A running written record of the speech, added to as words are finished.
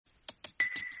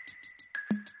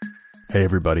Hey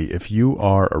everybody, if you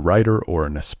are a writer or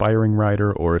an aspiring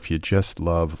writer, or if you just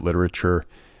love literature,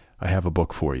 I have a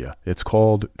book for you. It's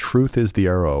called Truth is the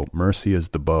Arrow, Mercy is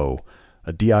the Bow,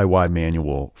 a DIY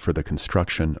manual for the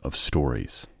construction of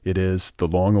stories. It is the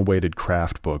long-awaited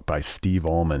craft book by Steve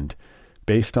Almond,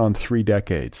 based on 3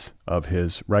 decades of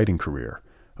his writing career,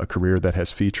 a career that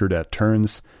has featured at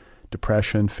turns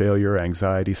depression, failure,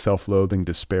 anxiety, self-loathing,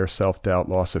 despair, self-doubt,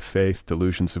 loss of faith,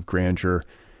 delusions of grandeur,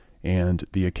 and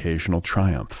the occasional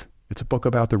triumph. It's a book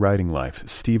about the writing life.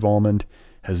 Steve Almond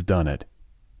has done it.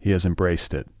 He has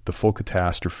embraced it, the full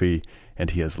catastrophe, and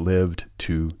he has lived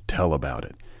to tell about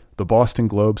it. The Boston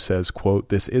Globe says, quote,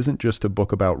 "This isn't just a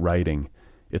book about writing,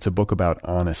 it's a book about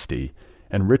honesty."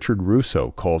 And Richard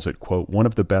Russo calls it, quote, "one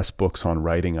of the best books on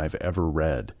writing I've ever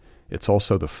read. It's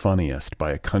also the funniest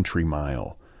by a country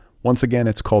mile." Once again,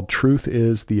 it's called Truth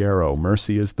is the Arrow,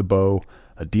 Mercy is the Bow,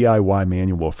 a DIY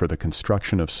manual for the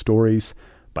construction of stories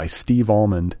by Steve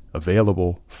Almond,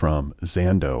 available from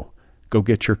Zando. Go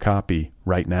get your copy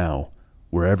right now,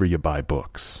 wherever you buy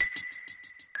books.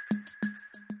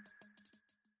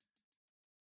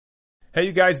 Hey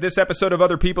you guys, this episode of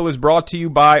Other People is brought to you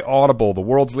by Audible, the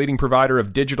world's leading provider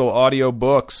of digital audio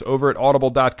books. Over at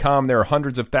audible.com, there are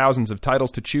hundreds of thousands of titles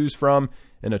to choose from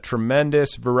in a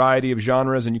tremendous variety of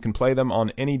genres, and you can play them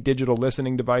on any digital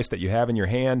listening device that you have in your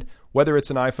hand, whether it's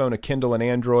an iPhone, a Kindle, an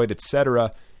Android,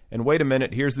 etc. And wait a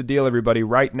minute, here's the deal, everybody.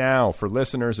 Right now, for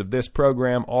listeners of this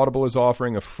program, Audible is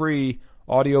offering a free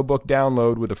audiobook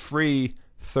download with a free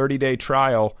 30-day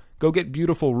trial. Go get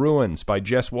Beautiful Ruins by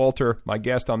Jess Walter, my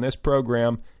guest on this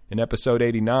program in episode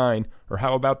 89. Or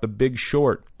how about The Big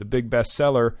Short, the big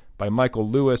bestseller by Michael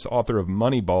Lewis, author of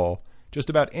Moneyball. Just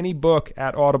about any book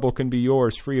at Audible can be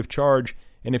yours free of charge.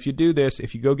 And if you do this,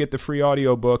 if you go get the free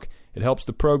audiobook, it helps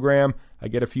the program. I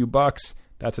get a few bucks.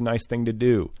 That's a nice thing to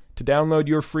do. To download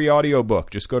your free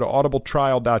audiobook, just go to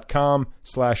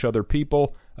audibletrial.com/otherpeople.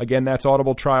 Again, that's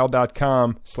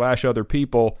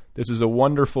audibletrial.com/otherpeople. This is a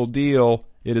wonderful deal.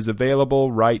 It is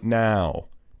available right now.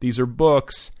 These are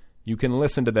books. You can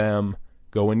listen to them.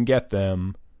 Go and get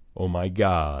them. Oh my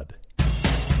God.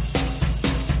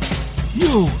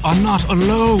 You are not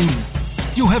alone.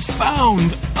 You have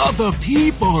found other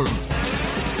people.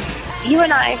 You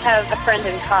and I have a friend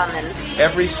in common.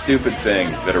 Every stupid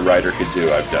thing that a writer could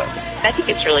do, I've done. I think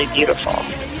it's really beautiful.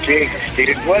 Jesus,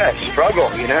 dude, what a struggle,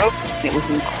 you know? It was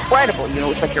incredible. You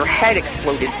know, it's like your head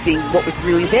exploded seeing what was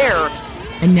really there.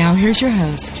 And now here's your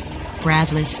host, Brad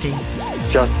Listy.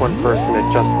 Just one person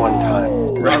at just one time.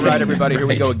 All right, everybody, here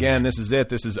we go again. This is it.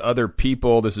 This is Other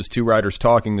People. This is Two Writers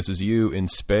Talking. This is you in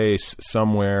space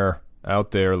somewhere out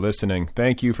there listening.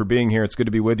 Thank you for being here. It's good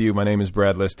to be with you. My name is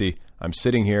Brad Listy. I'm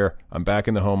sitting here. I'm back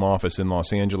in the home office in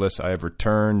Los Angeles. I have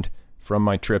returned from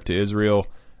my trip to Israel.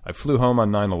 I flew home on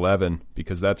 9/11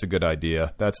 because that's a good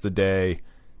idea. That's the day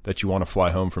that you want to fly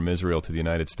home from Israel to the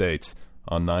United States,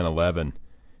 on 9/11.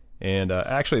 And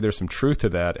actually, there's some truth to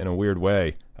that in a weird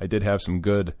way. I did have some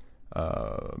good,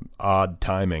 odd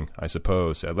timing, I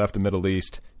suppose. I left the Middle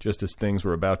East just as things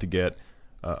were about to get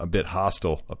a bit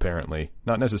hostile, apparently.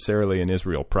 Not necessarily in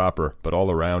Israel proper, but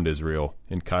all around Israel,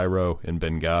 in Cairo, in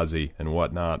Benghazi, and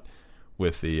whatnot,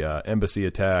 with the embassy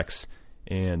attacks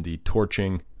and the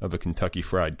torching of a Kentucky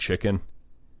Fried Chicken.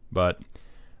 But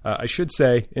I should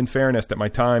say, in fairness, that my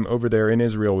time over there in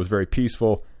Israel was very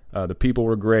peaceful. The people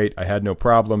were great. I had no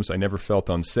problems. I never felt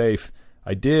unsafe.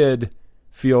 I did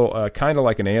feel kind of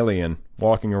like an alien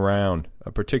walking around,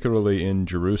 particularly in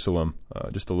Jerusalem,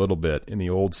 just a little bit, in the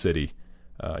old city,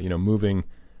 moving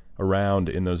around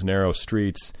in those narrow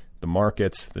streets, the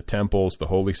markets, the temples, the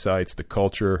holy sites, the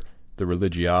culture, the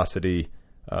religiosity.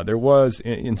 There was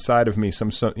inside of me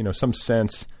some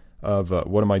sense of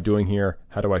what am I doing here?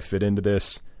 How do I fit into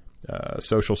this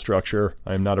social structure?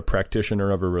 I am not a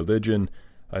practitioner of a religion.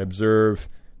 I observe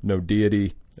no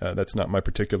deity. That's not my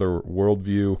particular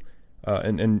worldview.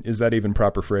 And is that even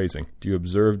proper phrasing? Do you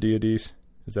observe deities?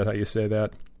 Is that how you say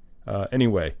that?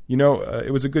 Anyway,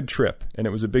 it was a good trip, and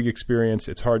it was a big experience.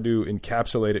 It's hard to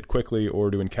encapsulate it quickly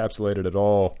or to encapsulate it at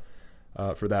all,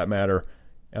 for that matter.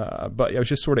 But I was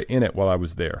just sort of in it while I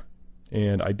was there.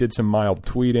 And I did some mild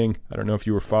tweeting. I don't know if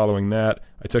you were following that.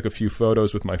 I took a few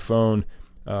photos with my phone,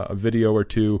 a video or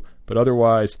two. But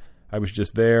otherwise, I was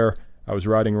just there. I was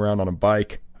riding around on a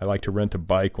bike. I like to rent a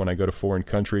bike when I go to foreign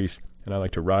countries, and I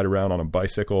like to ride around on a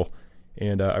bicycle.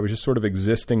 And I was just sort of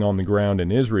existing on the ground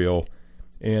in Israel,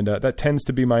 and that tends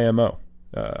to be my MO.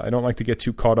 I don't like to get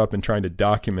too caught up in trying to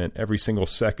document every single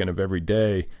second of every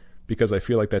day, because I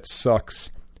feel like that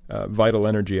sucks vital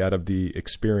energy out of the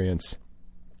experience.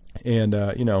 And,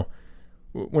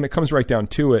 when it comes right down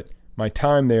to it, my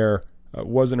time there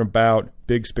wasn't about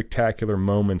big spectacular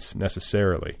moments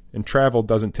necessarily. And travel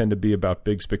doesn't tend to be about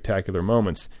big spectacular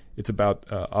moments. It's about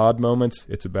odd moments.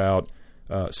 It's about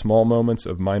small moments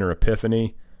of minor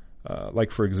epiphany.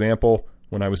 Like, for example,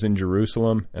 when I was in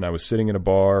Jerusalem and I was sitting in a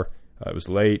bar, it was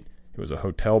late, it was a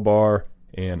hotel bar,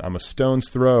 and I'm a stone's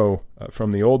throw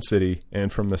from the old city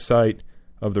and from the site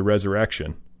of the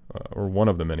resurrection, or one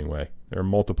of them anyway. There are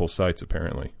multiple sites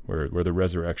apparently where the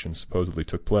resurrection supposedly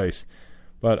took place.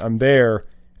 But I'm there,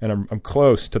 and I'm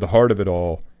close to the heart of it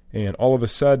all, and all of a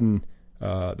sudden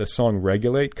the song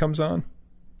Regulate comes on.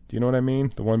 Do you know what I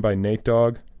mean? The one by Nate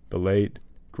Dogg, the late,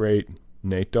 great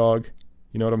Nate Dogg.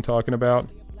 You know what I'm talking about?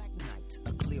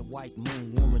 A clear white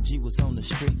moon, Warren G was on the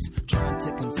streets trying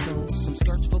to consume some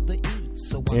skirts for the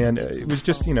eve. And it was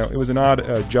just, it was an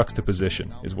odd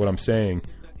juxtaposition, is what I'm saying,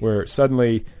 where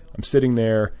suddenly I'm sitting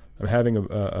there, I'm having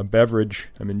a beverage,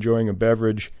 I'm enjoying a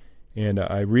beverage, and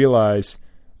I realize,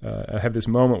 I have this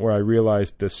moment where I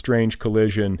realize the strange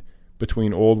collision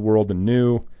between old world and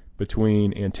new,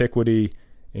 between antiquity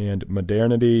and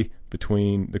modernity,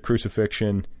 between the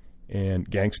crucifixion and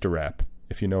gangster rap,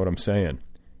 if you know what I'm saying.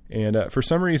 And for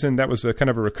some reason, that was a kind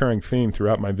of a recurring theme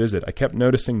throughout my visit. I kept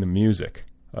noticing the music.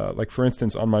 Like, for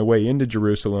instance, on my way into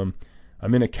Jerusalem,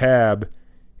 I'm in a cab,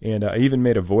 and I even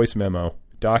made a voice memo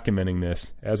documenting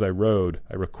this as I rode.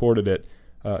 I recorded it.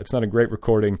 It's not a great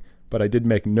recording, but I did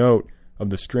make note of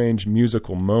the strange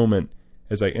musical moment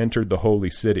as I entered the holy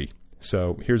city.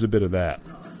 So here's a bit of that.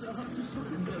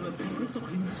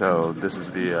 So this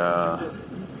is the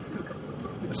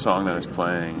song that is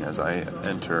playing as I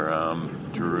enter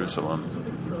Jerusalem.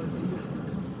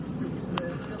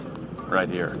 Right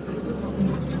here.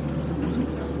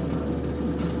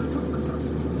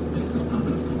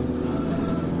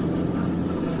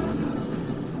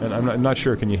 And I'm not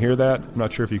sure, can you hear that? I'm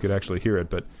not sure if you could actually hear it,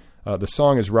 but the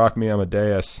song is Rock Me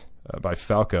Amadeus by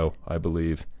Falco, I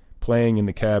believe, playing in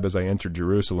the cab as I entered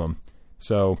Jerusalem.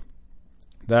 So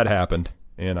that happened,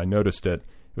 and I noticed it.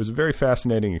 It was a very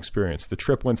fascinating experience. The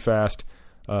trip went fast.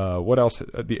 What else?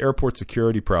 The airport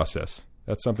security process.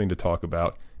 That's something to talk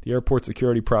about. The airport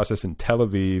security process in Tel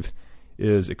Aviv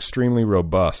is extremely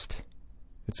robust.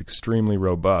 It's extremely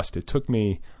robust. It took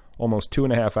me almost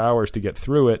 2.5 hours to get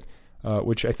through it,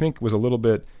 which I think was a little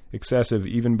bit excessive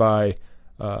even by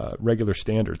regular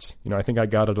standards. I think I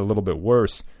got it a little bit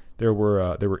worse. There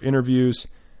were interviews,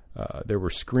 there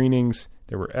were screenings,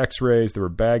 there were x-rays, there were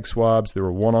bag swabs, there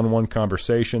were one-on-one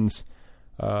conversations.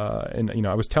 And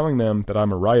I was telling them that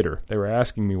I'm a writer. They were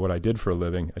asking me what I did for a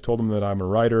living. I told them that I'm a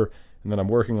writer and that I'm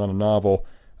working on a novel.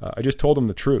 I just told them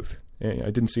the truth. I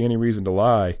didn't see any reason to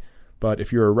lie. But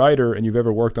if you're a writer and you've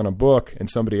ever worked on a book and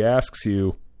somebody asks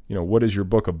you, what is your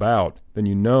book about, then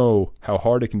you know how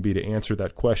hard it can be to answer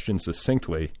that question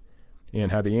succinctly,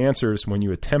 and how the answers, when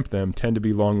you attempt them, tend to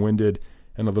be long-winded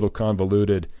and a little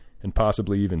convoluted and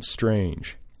possibly even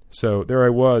strange. So there I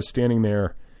was, standing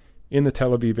there in the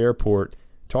Tel Aviv airport,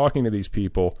 talking to these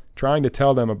people, trying to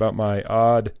tell them about my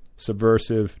odd,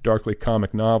 subversive, darkly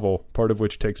comic novel, part of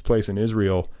which takes place in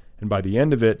Israel, and by the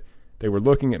end of it, they were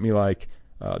looking at me like,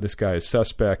 this guy is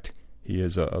suspect, he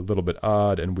is a little bit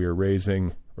odd, and we are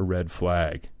raising a red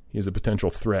flag. He is a potential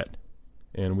threat,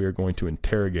 and we are going to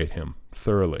interrogate him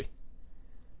thoroughly.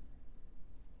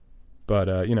 But,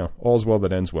 all's well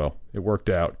that ends well. It worked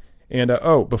out. And,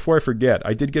 before I forget,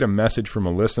 I did get a message from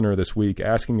a listener this week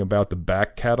asking about the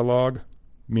back catalog,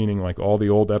 meaning like all the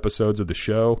old episodes of the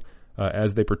show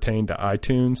as they pertain to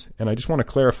iTunes. And I just want to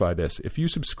clarify this. If you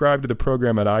subscribe to the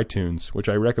program at iTunes, which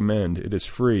I recommend, it is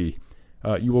free,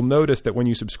 you will notice that when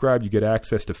you subscribe, you get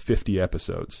access to 50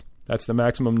 episodes. That's the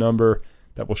maximum number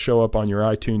that will show up on your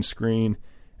iTunes screen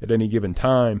at any given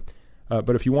time.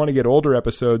 But if you want to get older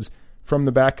episodes from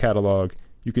the back catalog,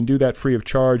 you can do that free of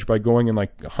charge by going and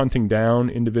hunting down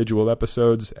individual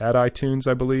episodes at iTunes,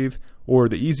 I believe. Or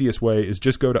the easiest way is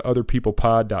just go to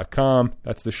otherpeoplepod.com.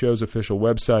 That's the show's official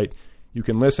website. You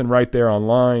can listen right there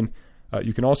online.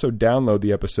 You can also download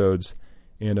the episodes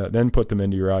and then put them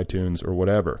into your iTunes or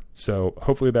whatever. So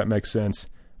hopefully that makes sense.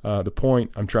 The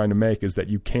point I'm trying to make is that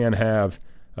you can have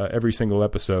every single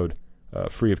episode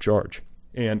free of charge.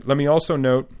 And let me also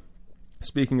note,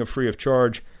 speaking of free of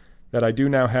charge, that I do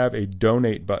now have a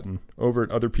donate button over at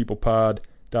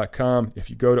otherpeoplepod.com. If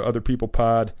you go to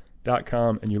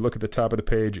otherpeoplepod.com and you look at the top of the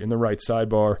page in the right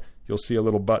sidebar, you'll see a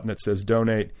little button that says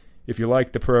donate. If you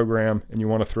like the program and you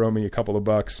want to throw me a couple of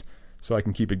bucks so I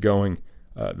can keep it going,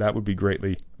 that would be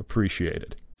greatly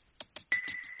appreciated.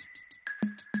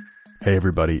 Hey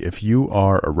everybody, if you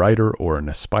are a writer or an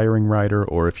aspiring writer,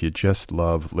 or if you just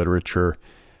love literature,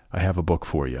 I have a book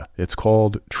for you. It's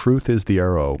called Truth is the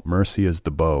Arrow, Mercy is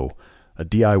the Bow, a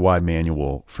DIY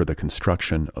manual for the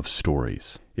construction of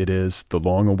stories. It is the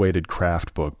long-awaited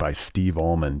craft book by Steve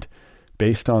Almond,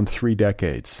 based on 3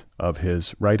 decades of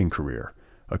his writing career,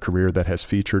 a career that has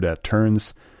featured at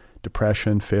turns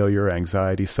depression, failure,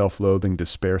 anxiety, self-loathing,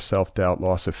 despair, self-doubt,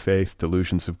 loss of faith,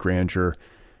 delusions of grandeur,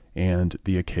 and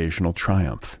the occasional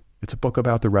triumph. It's a book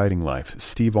about the writing life.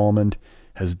 Steve Almond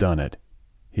has done it.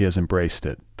 He has embraced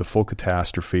it, the full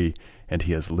catastrophe, and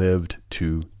he has lived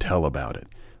to tell about it.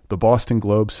 The Boston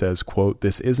Globe says, quote,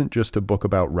 "This isn't just a book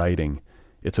about writing,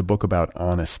 it's a book about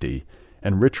honesty."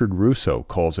 And Richard Russo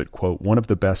calls it, quote, "one of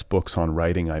the best books on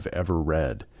writing I've ever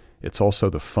read. It's also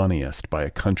the funniest by a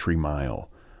country mile."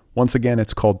 Once again,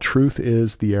 it's called Truth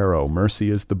is the Arrow,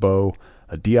 Mercy is the Bow,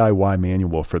 a DIY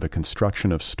manual for the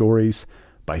construction of stories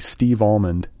by Steve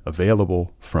Almond,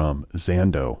 available from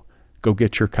Zando. Go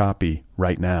get your copy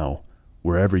right now,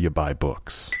 wherever you buy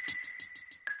books.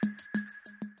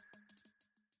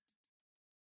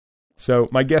 So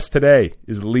my guest today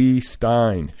is Leigh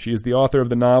Stein. She is the author of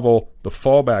the novel The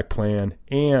Fallback Plan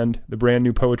and the brand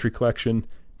new poetry collection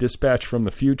Dispatch from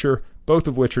the Future, both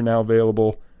of which are now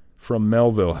available from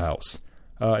Melville House.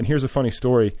 And here's a funny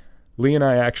story. Leigh and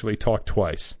I actually talked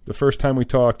twice. The first time we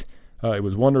talked, it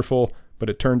was wonderful, but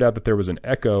it turned out that there was an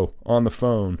echo on the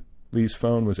phone. Leigh's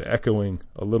phone was echoing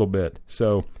a little bit.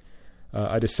 So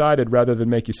I decided, rather than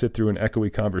make you sit through an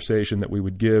echoey conversation, that we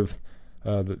would give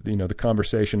the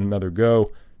conversation another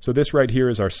go. So this right here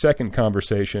is our second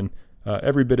conversation.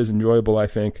 Every bit as enjoyable, I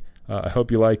think. I hope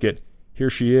you like it.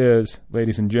 Here she is,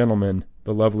 ladies and gentlemen,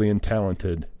 the lovely and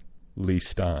talented Leigh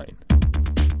Stein.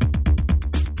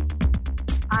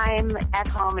 I'm at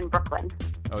home in Brooklyn.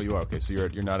 Oh, you are? Okay, so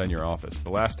you're not in your office.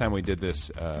 The last time we did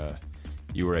this,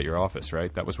 you were at your office,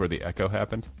 right? That was where the echo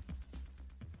happened?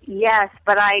 Yes,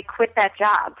 but I quit that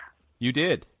job. You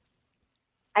did?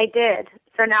 I did.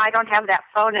 So now I don't have that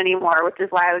phone anymore, which is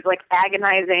why I was like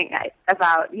agonizing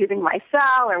about using my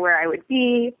cell or where I would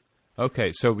be.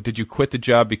 Okay, so did you quit the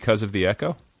job because of the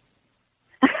echo?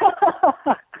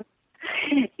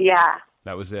 Yeah.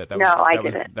 That was it? I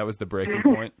didn't. That was the breaking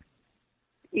point?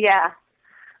 Yeah.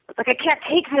 I was like, I can't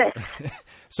take this.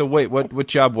 So wait, what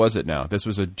job was it now? This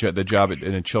was the job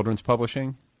in a children's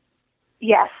publishing?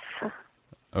 Yes.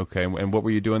 Okay, and what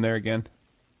were you doing there again?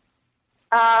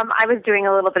 I was doing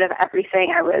a little bit of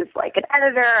everything. I was like an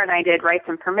editor, and I did rights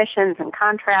and permissions and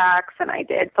contracts, and I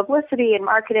did publicity and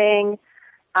marketing,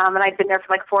 and I'd been there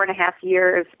for like 4.5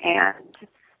 years, and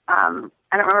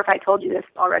I don't remember if I told you this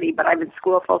already, but I'm in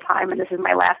school full time, and this is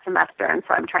my last semester, and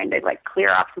so I'm trying to like clear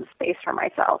off some space for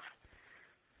myself.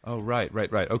 Oh, right.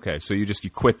 Okay, so you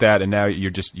quit that, and now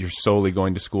you're solely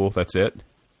going to school. That's it?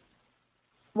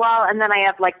 Well, and then I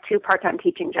have like 2 part-time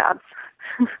teaching jobs.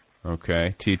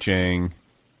 Okay, teaching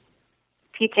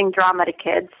drama to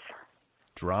kids.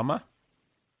 Drama?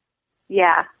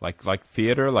 Yeah. Like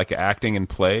theater, like acting in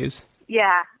plays?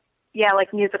 Yeah,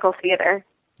 like musical theater.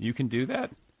 You can do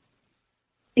that?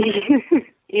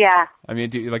 Yeah. I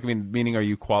mean, meaning, are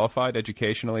you qualified,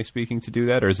 educationally speaking, to do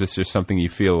that, or is this just something you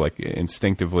feel like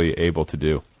instinctively able to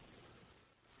do?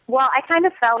 Well, I kind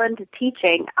of fell into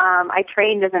teaching. I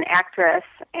trained as an actress,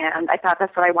 and I thought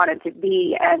that's what I wanted to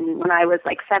be. And when I was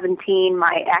like 17,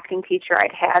 my acting teacher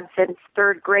I'd had since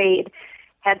 3rd grade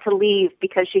had to leave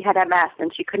because she had MS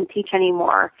and she couldn't teach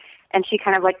anymore. And she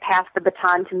kind of like passed the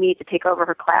baton to me to take over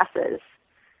her classes.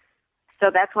 So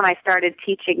that's when I started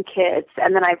teaching kids,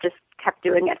 and then I've just kept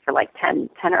doing it for like 10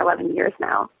 or 11 years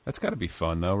now. That's got to be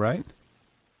fun, though, right?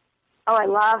 Oh, I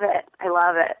love it. I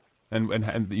love it.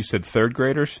 And you said 3rd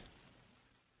graders?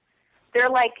 They're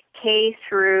like K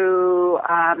through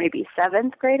maybe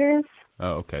 7th graders.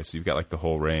 Oh, okay. So you've got like the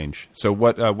whole range. So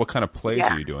what kind of plays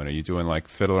are you doing? Are you doing like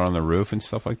Fiddler on the Roof and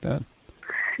stuff like that?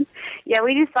 Yeah,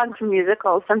 we do songs from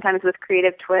musicals, sometimes with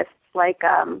creative twists. Like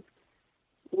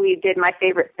we did My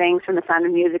Favorite Things from The Sound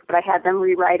of Music, but I had them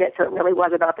rewrite it so it really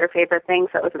was about their favorite things.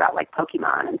 So it was about like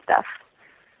Pokemon and stuff.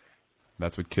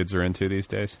 That's what kids are into these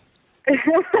days?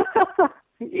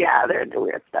 Yeah, they're into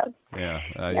weird stuff.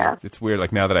 Yeah, it's weird.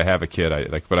 Like now that I have a kid,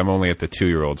 but I'm only at the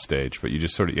 2-year-old stage. But you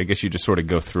just I guess you just sort of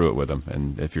go through it with them.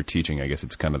 And if you're teaching, I guess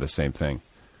it's kind of the same thing.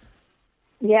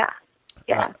 Yeah.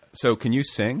 So can you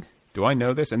sing? Do I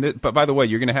know this? But by the way,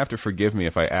 you're going to have to forgive me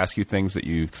if I ask you things that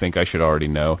you think I should already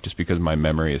know, just because my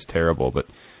memory is terrible. But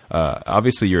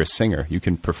obviously, you're a singer. You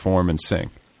can perform and sing.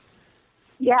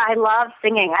 Yeah, I love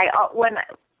singing.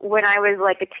 When I was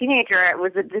like a teenager, it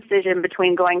was a decision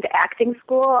between going to acting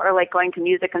school or like going to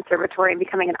music conservatory and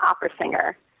becoming an opera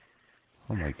singer.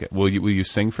 Oh my God! Will you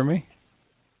sing for me?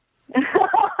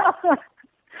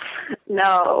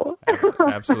 No.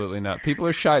 Absolutely not. People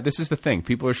are shy. This is the thing.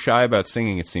 People are shy about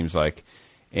singing, it seems like.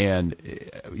 And,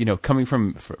 coming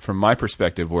from my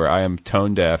perspective, where I am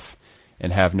tone deaf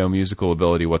and have no musical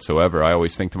ability whatsoever, I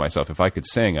always think to myself, if I could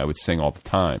sing, I would sing all the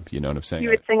time. You know what I'm saying? You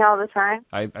would sing all the time?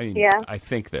 I mean, yeah. I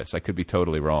think this. I could be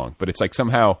totally wrong. But it's like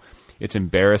somehow it's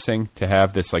embarrassing to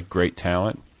have this like great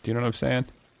talent. Do you know what I'm saying?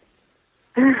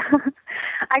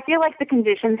 I feel like the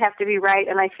conditions have to be right,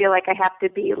 and I feel like I have to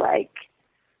be like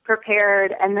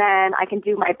prepared, and then I can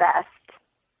do my best.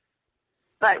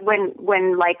 But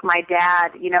when like my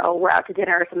dad, we're out to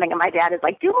dinner or something, and my dad is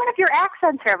like, do one of your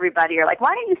accents for everybody, or like,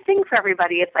 why don't you sing for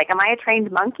everybody? It's like, am I a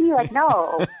trained monkey? Like,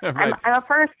 no, right. I'm a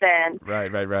person.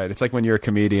 Right. It's like when you're a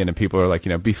comedian and people are like,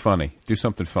 be funny, do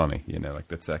something funny, like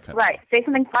that's that kind of right. Say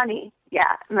something funny,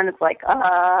 yeah. And then it's like,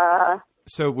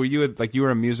 So were you you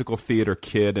were a musical theater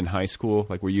kid in high school?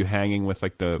 Like, were you hanging with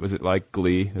was it like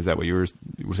Glee? Is that what was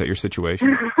that your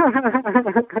situation?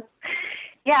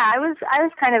 Yeah, I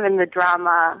was kind of in the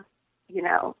drama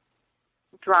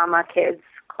kids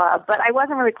club, but I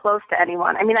wasn't really close to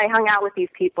anyone. I mean, I hung out with these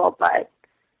people, but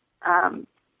I'm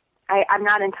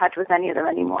not in touch with any of them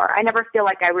anymore. I never feel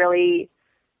like I really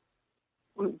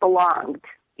belonged,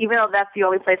 even though that's the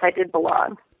only place I did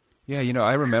belong. Yeah,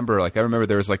 I remember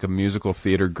there was like a musical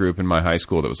theater group in my high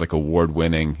school that was like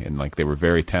award-winning, and like they were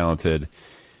very talented.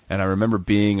 And I remember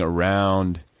being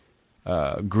around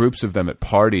groups of them at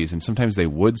parties, and sometimes they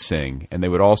would sing, and they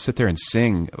would all sit there and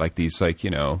sing like these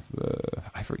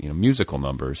musical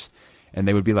numbers, and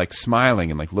they would be like smiling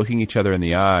and like looking each other in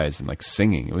the eyes and like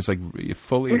singing. It was like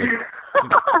fully like, do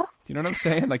you know what I'm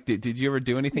saying? Like, did you ever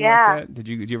do anything like that? Did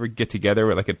you ever get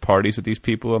together like at parties with these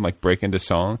people and like break into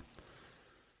song?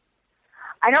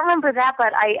 I don't remember that,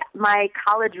 but my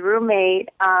college roommate,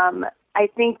 I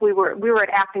think we were at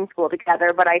acting school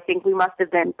together, but I think we must have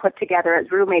been put together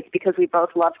as roommates because we both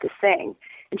loved to sing.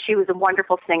 And she was a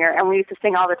wonderful singer, and we used to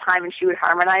sing all the time, and she would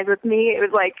harmonize with me. It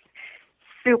was like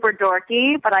super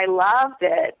dorky, but I loved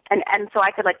it. And so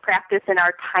I could like practice in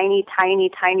our tiny,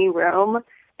 tiny, tiny room,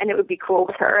 and it would be cool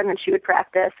with her, and then she would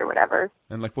practice or whatever.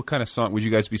 And like, what kind of song would you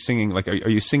guys be singing? Like, are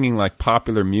you singing like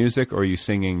popular music, or are you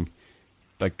singing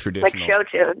like traditional? Like show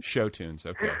tunes. Show tunes,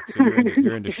 okay. So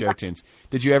you're into show tunes.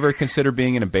 Did you ever consider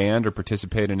being in a band or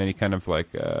participate in any kind of like,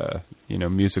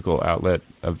 musical outlet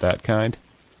of that kind?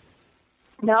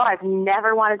 No, I've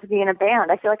never wanted to be in a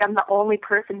band. I feel like I'm the only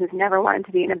person who's never wanted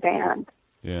to be in a band.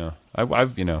 Yeah,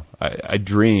 I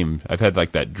dream. I've had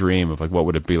like that dream of like what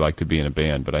would it be like to be in a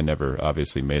band, but I never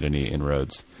obviously made any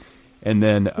inroads. And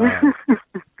then,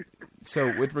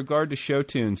 so with regard to show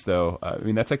tunes, though, I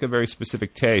mean that's like a very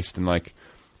specific taste. And like,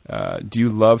 do you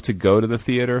love to go to the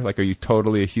theater? Like, are you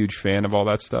totally a huge fan of all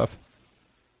that stuff?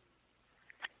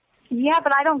 Yeah,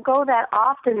 but I don't go that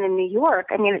often in New York.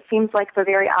 I mean, it seems like the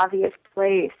very obvious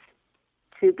place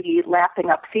to be lapping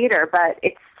up theater, but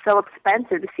it's so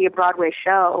expensive to see a Broadway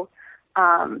show,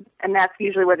 and that's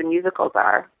usually where the musicals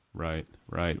are. Right.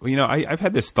 Well, I've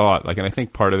had this thought, like, and I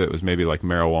think part of it was maybe like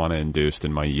marijuana induced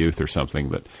in my youth or something,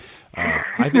 but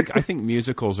I think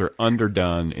musicals are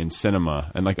underdone in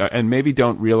cinema, and like, and maybe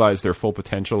don't realize their full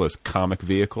potential as comic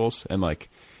vehicles. And like,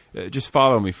 just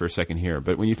follow me for a second here.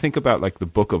 But when you think about like the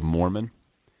Book of Mormon,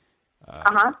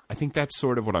 I think that's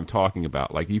sort of what I'm talking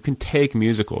about. Like, you can take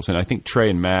musicals, and I think Trey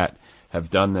and Matt have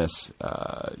done this,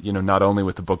 not only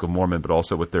with the Book of Mormon, but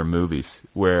also with their movies,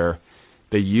 where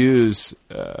they use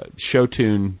show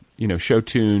tune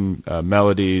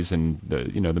melodies and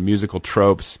the musical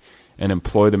tropes, and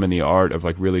employ them in the art of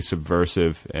like really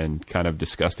subversive and kind of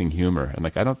disgusting humor. And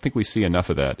like, I don't think we see enough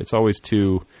of that. It's always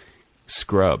too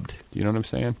scrubbed. Do you know what I'm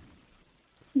saying?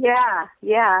 Yeah.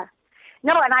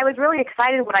 No, and I was really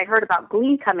excited when I heard about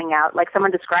Glee coming out. Like,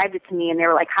 someone described it to me, and they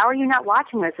were like, how are you not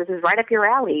watching this? This is right up your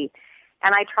alley.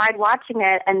 And I tried watching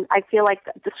it, and I feel like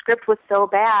the script was so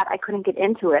bad, I couldn't get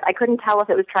into it. I couldn't tell if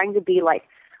it was trying to be like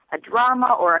a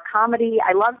drama or a comedy.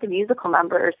 I loved the musical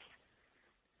numbers,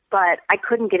 but I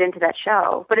couldn't get into that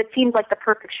show. But it seemed like the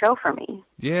perfect show for me.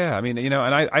 Yeah, I mean, and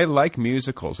I like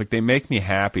musicals. Like, they make me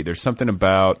happy. There's something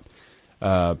about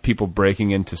people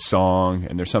breaking into song,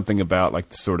 and there's something about like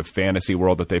the sort of fantasy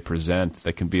world that they present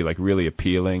that can be like really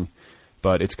appealing.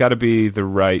 But it's got to be the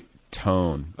right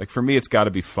tone. Like, for me, it's got to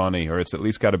be funny, or it's at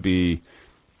least got to be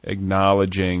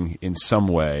acknowledging in some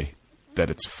way that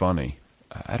it's funny.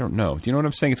 I don't know. Do you know what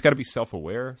I'm saying? It's got to be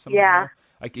self-aware. Yeah.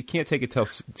 Like, it can't take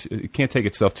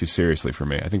itself too seriously for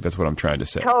me. I think that's what I'm trying to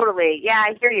say. Totally. Yeah,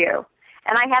 I hear you.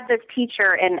 And I had this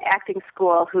teacher in acting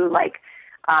school who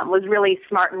was really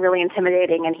smart and really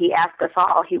intimidating, and he asked us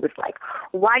all, he was like,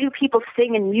 why do people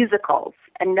sing in musicals?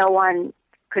 And no one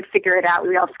could figure it out.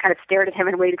 We all just kind of stared at him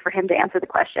and waited for him to answer the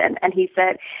question. And he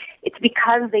said, it's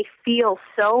because they feel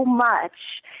so much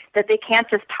that they can't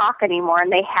just talk anymore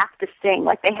and they have to sing.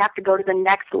 Like they have to go to the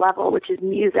next level, which is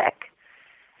music.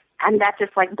 And that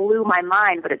just like blew my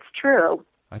mind, but it's true.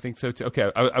 I think so too.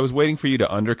 Okay, I was waiting for you to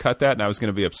undercut that, and I was going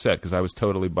to be upset because I was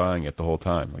totally buying it the whole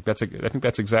time. Like I think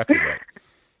that's exactly right.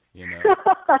 You know,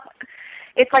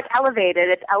 it's like elevated.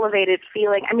 It's elevated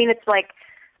feeling. I mean, it's like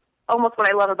almost what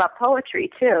I love about poetry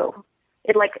too.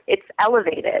 It's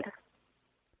elevated.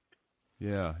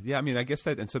 Yeah. I mean, I guess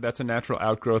that, and so that's a natural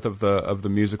outgrowth of the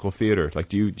musical theater. Like,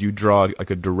 do you draw like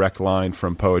a direct line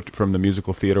from the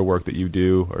musical theater work that you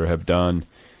do or have done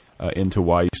into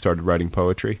why you started writing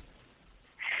poetry?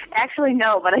 Actually,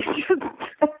 no, but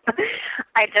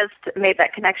I just made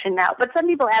that connection now. But some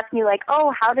people ask me, like,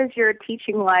 oh, how does your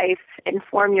teaching life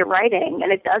inform your writing?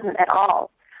 And it doesn't at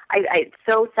all. It's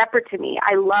so separate to me.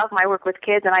 I love my work with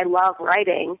kids, and I love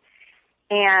writing.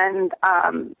 And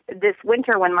this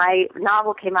winter, when my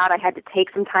novel came out, I had to take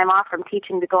some time off from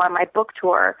teaching to go on my book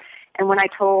tour. And when I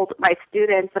told my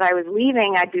students that I was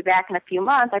leaving, I'd be back in a few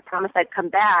months, I promised I'd come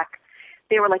back.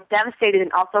 They were like devastated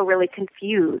and also really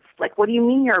confused. Like, what do you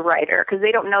mean you're a writer? Because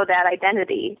they don't know that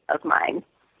identity of mine.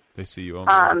 They see you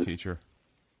only as a teacher.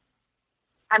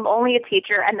 I'm only a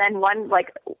teacher. And then one,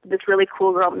 like, this really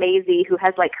cool girl, Maisie, who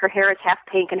has, like, her hair is half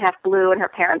pink and half blue, and her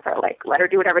parents are like, let her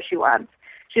do whatever she wants.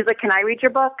 She's like, can I read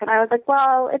your book? And I was like,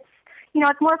 well, it's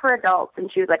more for adults. And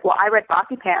she was like, well, I read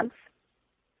Bossy Pants.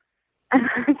 And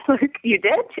I was like, you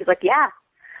did? She's like, yeah.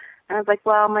 And I was like,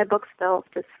 well, my book's still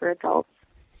just for adults.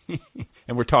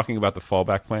 And we're talking about the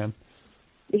fallback plan?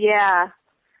 Yeah.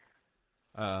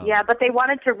 Yeah, but they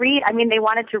wanted to read. I mean, they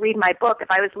wanted to read my book. If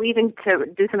I was leaving to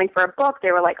do something for a book,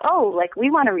 they were like, oh, like, we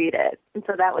want to read it. And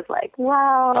so that was like,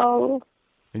 wow.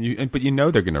 But you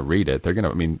know they're going to read it. They're going to,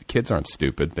 I mean, kids aren't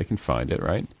stupid. They can find it,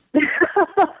 right?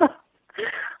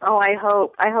 Oh, I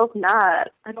hope. I hope not.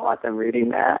 I don't want them reading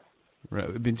that. Right.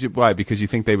 Why? Because you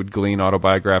think they would glean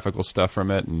autobiographical stuff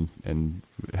from it and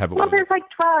have a... Well, there's like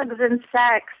drugs and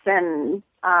sex and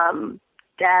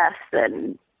death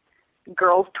and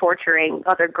girls torturing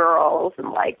other girls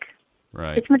and like...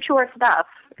 Right. It's mature stuff.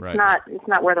 Right. It's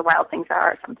not where the wild things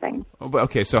are or something.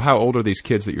 Okay, so how old are these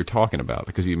kids that you're talking about?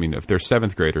 Because, you mean, if they're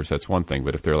 7th graders, that's one thing,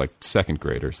 but if they're like 2nd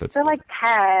graders, that's... They're like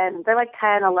 10. They're like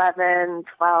 10, 11,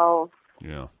 12.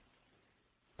 Yeah.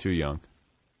 Too young.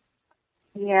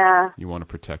 Yeah. You want to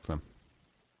protect them.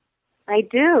 I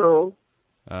do.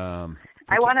 I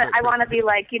want to be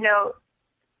like, you know...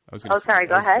 Sorry,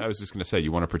 go ahead. I was just going to say,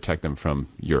 you want to protect them from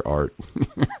your art.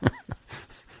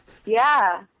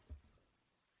 Yeah.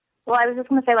 Well, I was just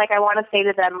going to say, like, I want to say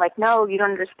to them, like, no, you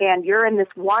don't understand. You're in this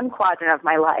one quadrant of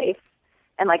my life,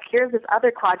 and, like, here's this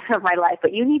other quadrant of my life,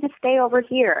 but you need to stay over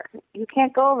here. You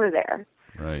can't go over there.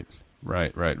 Right.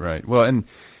 Well, and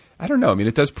I don't know. I mean,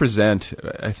 it does present,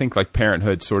 I think, like,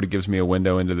 parenthood sort of gives me a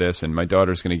window into this, and my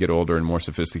daughter's going to get older and more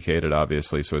sophisticated,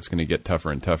 obviously, so it's going to get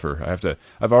tougher and tougher.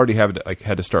 I've already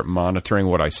had to start monitoring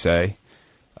what I say,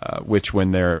 which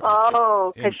when they're...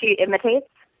 Oh, because she imitates?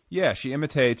 Yeah, she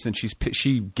imitates, and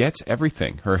she gets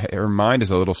everything. Her mind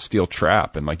is a little steel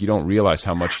trap, and like you don't realize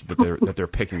how much that they're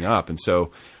picking up. And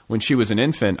so when she was an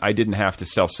infant, I didn't have to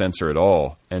self-censor at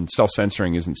all, and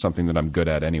self-censoring isn't something that I'm good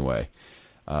at anyway.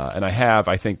 And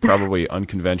I think, probably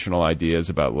unconventional ideas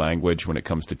about language when it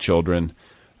comes to children.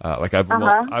 Like I've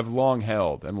long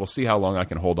held, and we'll see how long I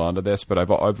can hold on to this, but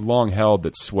I've long held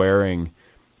that swearing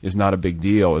is not a big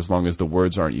deal as long as the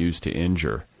words aren't used to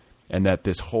injure. And that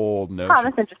this whole notion... Oh,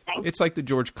 that's interesting. It's like the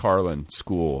George Carlin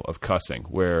school of cussing,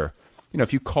 where, you know,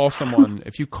 if you call someone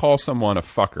a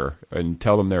fucker and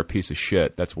tell them they're a piece of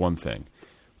shit, that's one thing.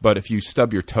 But if you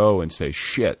stub your toe and say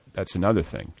shit, that's another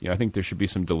thing. You know, I think there should be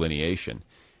some delineation.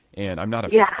 And I'm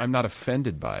not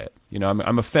offended by it. You know,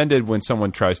 I'm offended when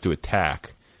someone tries to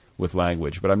attack with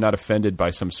language, but I'm not offended by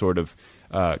some sort of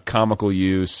comical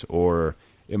use or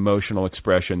emotional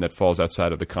expression that falls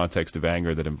outside of the context of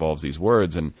anger that involves these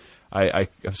words. And I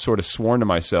have sort of sworn to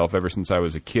myself ever since I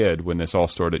was a kid, when this all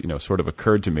sort of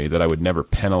occurred to me, that I would never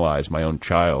penalize my own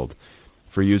child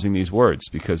for using these words,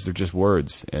 because they're just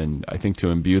words. And I think to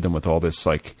imbue them with all this,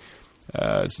 like,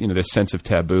 this sense of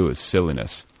taboo is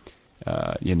silliness,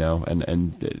 and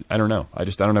I don't know. I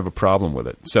don't have a problem with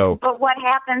it. So, but what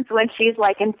happens when she's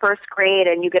like in 1st grade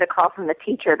and you get a call from the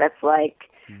teacher that's like,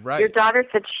 right, your daughter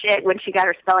said shit when she got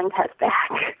her spelling test back?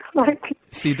 Like,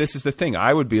 see, this is the thing.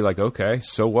 I would be like, okay,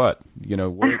 so what? You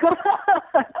know,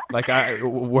 like I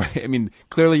mean,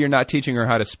 clearly you're not teaching her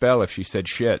how to spell if she said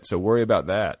shit. So worry about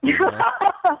that. You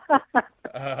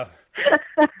know?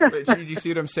 But do you see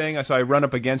what I'm saying? So I run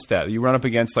up against that. You run up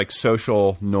against like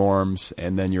social norms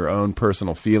and then your own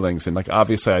personal feelings. And like,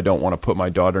 obviously I don't want to put my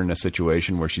daughter in a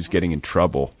situation where she's getting in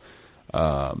trouble.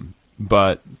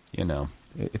 But you know,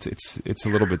 it's a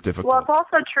little bit difficult. Well, it's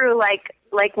also true,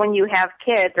 like when you have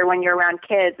kids or when you're around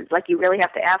kids, it's like you really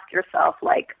have to ask yourself,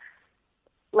 like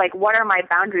what are my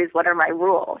boundaries? What are my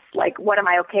rules? Like, what am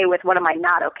I okay with? What am I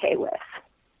not okay with?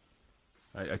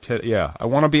 I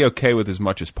want to be okay with as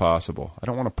much as possible. I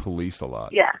don't want to police a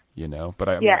lot. Yeah. You know, but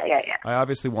I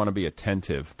obviously want to be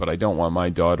attentive, but I don't want my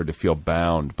daughter to feel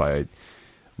bound by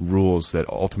rules that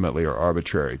ultimately are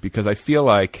arbitrary, because I feel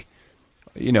like,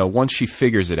 you know, once she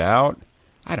figures it out,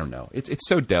 I don't know. It's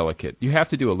so delicate. You have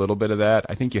to do a little bit of that.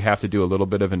 I think you have to do a little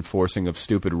bit of enforcing of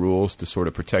stupid rules to sort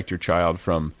of protect your child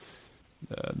from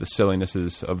the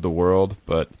sillinesses of the world.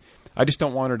 But I just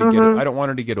don't want her to get. I don't want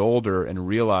her to get older and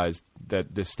realize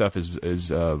that this stuff is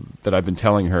that I've been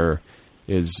telling her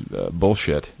is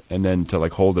bullshit, and then to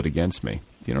like hold it against me.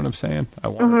 Do you know what I'm saying? I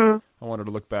want her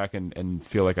to look back and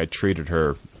feel like I treated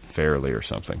her fairly or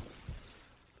something.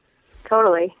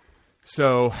 Totally.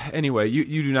 So anyway,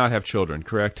 you do not have children,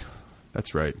 correct?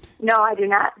 That's right. No, I do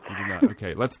not. You do not.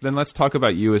 Okay, let's talk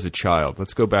about you as a child.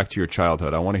 Let's go back to your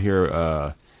childhood. I want to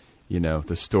hear you know,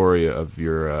 the story of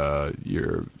your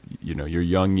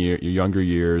younger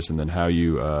years, and then how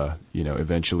you you know,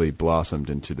 eventually blossomed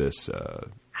into this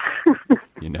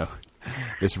you know,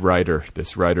 this writer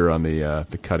on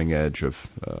the cutting edge of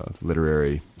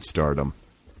literary stardom.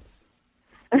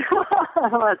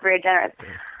 Well, that's very generous.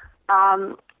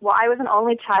 Well, I was an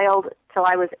only child till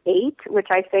I was 8, which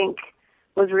I think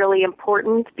was really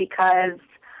important because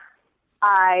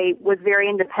I was very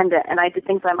independent and I did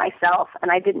things by myself, and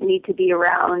I didn't need to be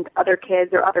around other kids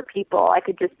or other people. I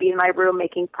could just be in my room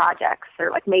making projects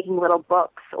or like making little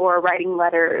books or writing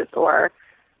letters, or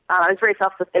I was very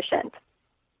self-sufficient.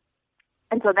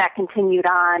 And so that continued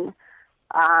on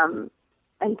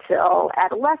until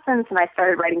adolescence, and I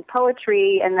started writing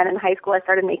poetry, and then in high school I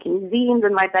started making zines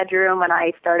in my bedroom, and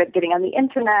I started getting on the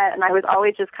internet, and I was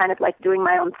always just kind of like doing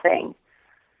my own thing.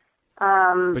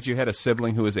 But you had a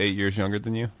sibling who was 8 years younger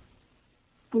than you?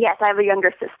 Yes, I have a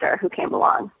younger sister who came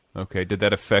along. Okay, did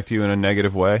that affect you in a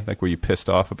negative way? Like, were you pissed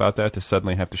off about that, to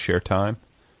suddenly have to share time?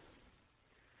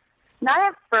 Not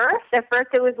at first. At first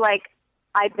it was like,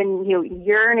 I've been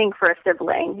yearning for a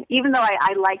sibling. Even though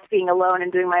I liked being alone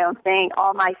and doing my own thing,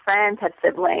 all my friends had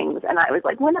siblings, and I was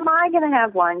like, when am I going to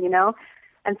have one, you know?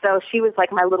 And so she was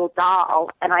like my little doll,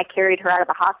 and I carried her out of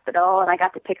the hospital, and I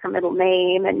got to pick her middle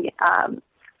name, and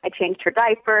I changed her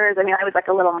diapers. I mean, I was like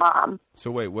a little mom.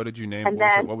 So wait, what did you name?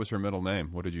 What was her middle name?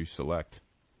 What did you select?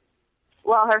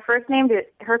 Well, her first name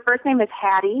is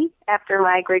Hattie, after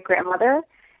my great-grandmother.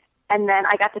 And then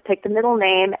I got to pick the middle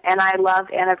name, and I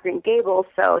loved Anne of Green Gables,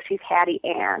 so she's Hattie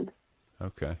Ann.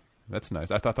 Okay, that's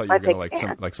nice. I thought you were going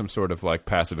to some sort of like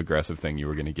passive aggressive thing. You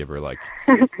were going to give her like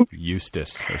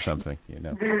Eustace or something, you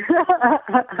know?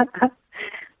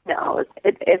 No,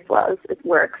 it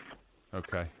works.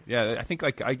 Okay, yeah, I think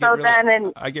like I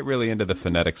get really into the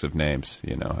phonetics of names.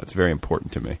 You know, it's very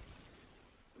important to me.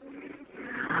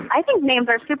 I think names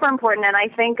are super important, and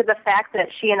I think the fact that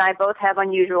she and I both have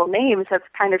unusual names has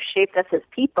kind of shaped us as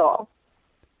people.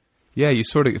 Yeah, you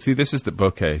sort of see. This is the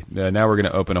okay. Now we're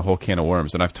going to open a whole can of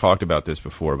worms, and I've talked about this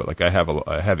before, but like I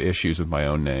have issues with my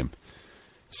own name,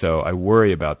 so I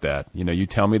worry about that. You know, you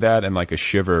tell me that, and like a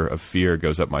shiver of fear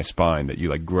goes up my spine that you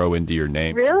like grow into your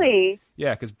name. Really?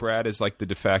 Yeah, because Brad is like the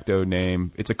de facto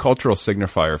name. It's a cultural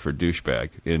signifier for douchebag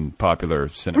in popular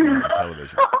cinema and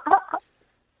television.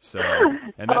 So,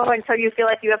 and so you feel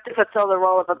like you have to fulfill the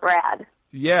role of a Brad.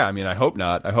 Yeah, I mean, I hope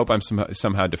not. I hope I'm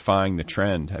somehow defying the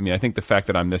trend. I mean, I think the fact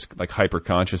that I'm this like hyper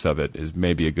conscious of it is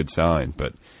maybe a good sign,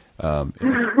 but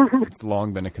it's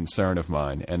long been a concern of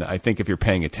mine. And I think if you're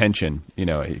paying attention, you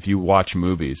know, if you watch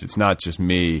movies, it's not just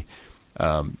me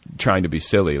trying to be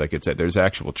silly. Like there's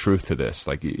actual truth to this.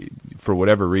 Like for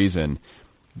whatever reason,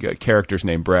 characters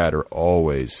named Brad are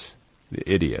always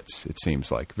idiots. It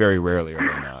seems like very rarely are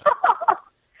they not.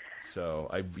 So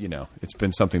it's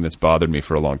been something that's bothered me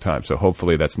for a long time. So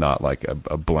hopefully that's not like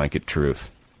a blanket truth.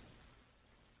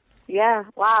 Yeah.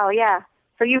 Wow. Yeah.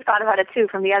 So you've thought about it too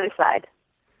from the other side.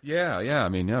 Yeah. I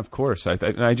mean, yeah, of course.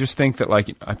 I just think that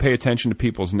like I pay attention to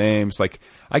people's names. Like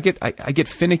I get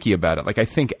finicky about it. Like I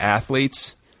think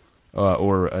athletes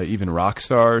or even rock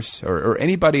stars or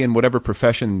anybody in whatever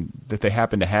profession that they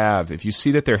happen to have, if you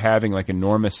see that they're having like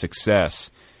enormous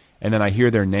success, and then I hear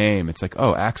their name, it's like,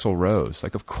 oh, Axl Rose.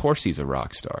 Like, of course he's a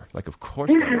rock star. Like, of course.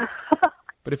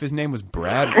 But if his name was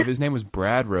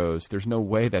Brad Rose, there's no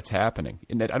way that's happening.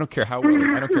 And I don't care how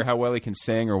well he can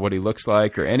sing or what he looks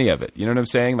like or any of it. You know what I'm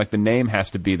saying? Like the name has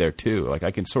to be there too. Like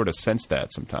I can sort of sense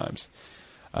that sometimes.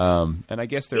 And I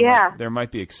guess there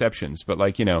might be exceptions, but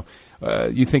like,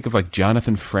 you think of like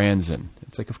Jonathan Franzen.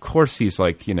 It's like, of course he's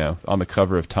like, on the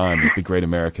cover of Time as the great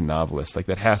American novelist. Like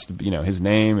that has to be, his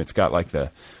name. It's got like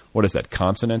what is that,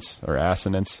 consonants or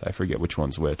assonance? I forget which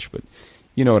one's which, but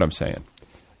you know what I'm saying.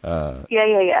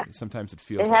 Yeah. Sometimes it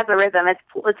feels. It has a rhythm.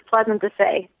 It's pleasant to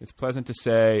say. It's pleasant to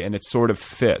say, and it sort of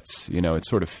fits. It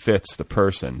sort of fits the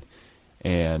person,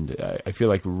 and I feel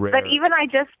like. But even I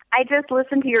just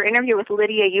listened to your interview with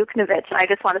Lydia Yuknovich, and I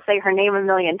just want to say her name a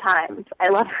million times. I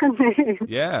love her name.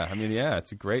 Yeah,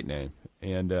 it's a great name,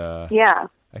 and yeah.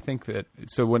 I think that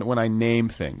so when I name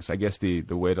things, I guess the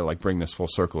way to like bring this full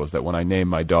circle is that when I name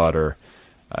my daughter.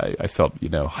 I felt,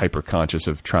 hyper conscious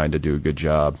of trying to do a good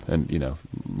job, and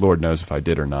Lord knows if I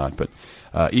did or not. But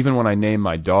even when I named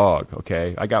my dog,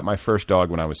 okay, I got my first dog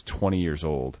when I was 20 years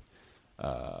old.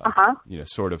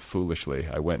 Sort of foolishly,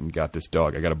 I went and got this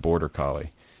dog. I got a border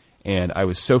collie, and I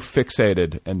was so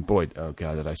fixated. And boy, oh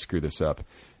God, did I screw this up?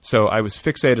 So I was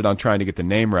fixated on trying to get the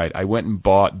name right. I went and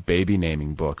bought baby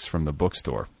naming books from the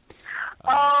bookstore.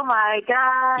 Oh my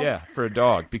God! Yeah, for a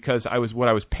dog, because what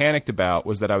I was panicked about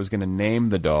was that I was going to name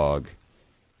the dog,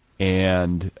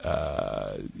 and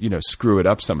screw it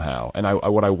up somehow. And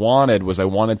what I wanted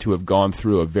to have gone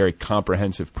through a very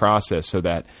comprehensive process so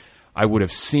that I would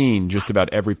have seen just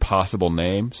about every possible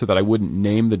name, so that I wouldn't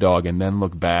name the dog and then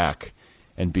look back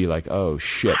and be like, oh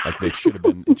shit, like it should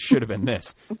have been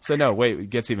this. So no, wait, it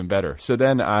gets even better. So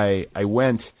then I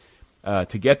went.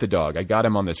 To get the dog, I got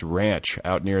him on this ranch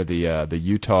out near the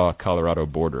Utah-Colorado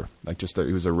border. Like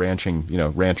it was a ranching,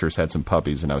 ranchers had some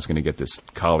puppies, and I was going to get this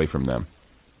collie from them.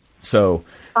 So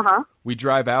we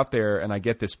drive out there, and I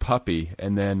get this puppy,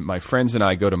 and then my friends and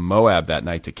I go to Moab that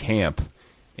night to camp,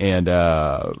 and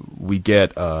we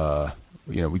get a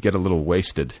little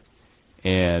wasted.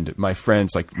 And my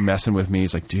friend's like messing with me.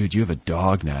 He's like, dude, you have a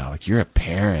dog now. Like, you're a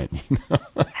parent.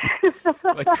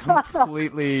 Like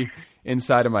completely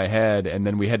inside of my head. And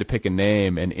then we had to pick a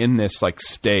name. And in this like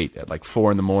state at like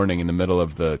 4 a.m. in the middle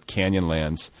of the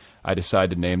Canyonlands, I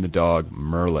decided to name the dog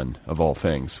Merlin, of all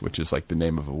things, which is like the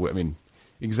name of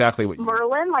exactly what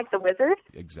Merlin, like the wizard?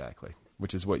 Exactly.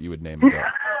 Which is what you would name a dog.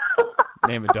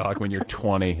 Name a dog when you're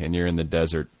 20 and you're in the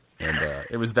desert. And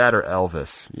it was that or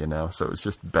Elvis, so it was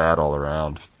just bad all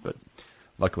around. But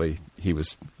luckily he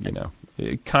was,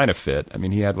 it kind of fit. I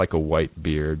mean, he had like a white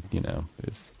beard,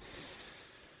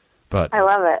 but I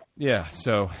love it. Yeah.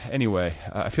 So anyway,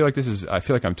 I feel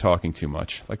like I'm talking too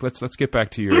much. Like let's get back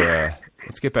to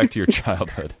your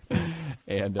childhood.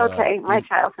 And okay, my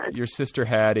childhood. Your sister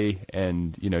Hattie,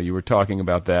 and you were talking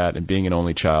about that and being an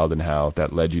only child and how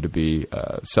that led you to be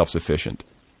self-sufficient.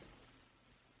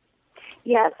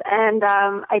 Yes, and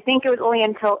I think it was only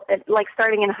until,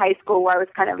 starting in high school where I was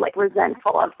kind of,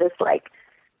 resentful of this,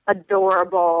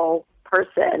 adorable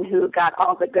person who got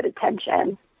all the good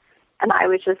attention. And I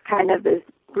was just kind of this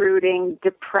brooding,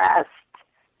 depressed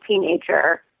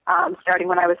teenager. Starting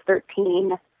when I was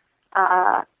 13,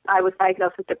 I was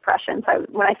diagnosed with depression. So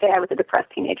when I say I was a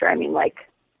depressed teenager, I mean,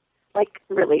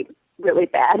 really, really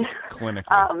bad.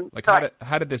 Clinically.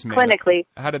 How did this clinically.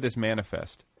 How did this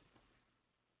manifest?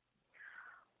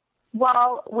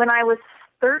 Well, when I was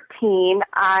 13,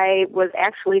 I was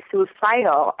actually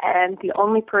suicidal, and the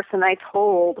only person I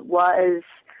told was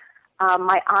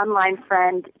my online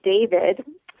friend, David,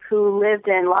 who lived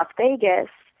in Las Vegas,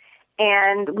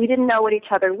 and we didn't know what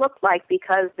each other looked like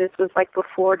because this was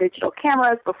before digital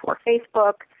cameras, before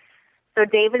Facebook. So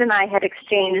David and I had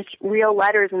exchanged real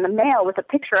letters in the mail with a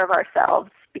picture of ourselves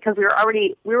because we were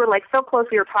so close,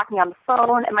 we were talking on the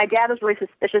phone, and my dad was really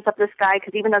suspicious of this guy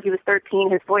because even though he was 13,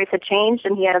 his voice had changed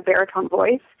and he had a baritone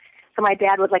voice. So my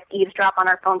dad would eavesdrop on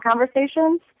our phone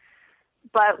conversations.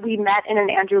 But we met in an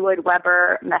Andrew Lloyd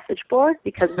Webber message board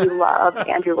because we love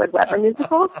Andrew Lloyd Webber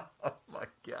musicals. Oh my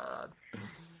God.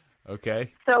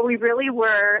 Okay. So we both really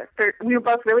were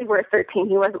 13.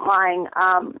 He wasn't lying.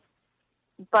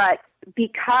 But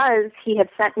because he had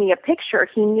sent me a picture,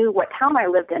 he knew what town I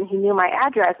lived in. He knew my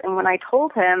address. And when I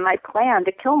told him my plan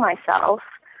to kill myself,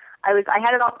 I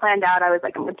had it all planned out. I was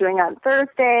like, I'm doing it on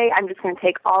Thursday. I'm just going to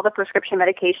take all the prescription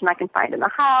medication I can find in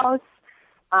the house.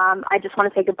 I just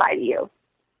want to say goodbye to you.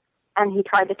 And he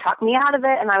tried to talk me out of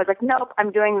it. And I was like, nope,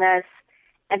 I'm doing this.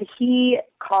 And he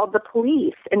called the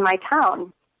police in my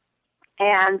town.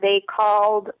 And they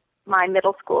called my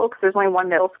middle school, because there's only one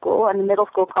middle school, and the middle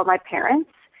school called my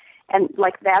parents. And,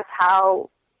 that's how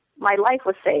my life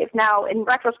was saved. Now, in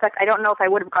retrospect, I don't know if I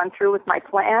would have gone through with my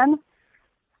plan,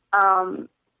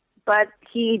 But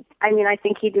I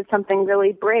think he did something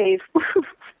really brave.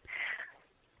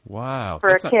 Wow. For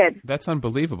a kid. That's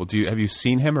unbelievable. Have you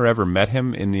seen him or ever met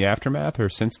him in the aftermath or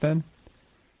since then?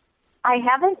 I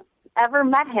haven't ever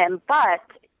met him, but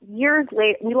years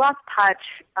later, we lost touch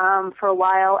for a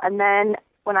while, and then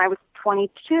when I was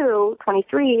 22,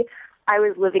 23, I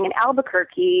was living in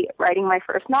Albuquerque writing my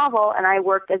first novel, and I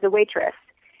worked as a waitress.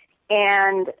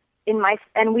 And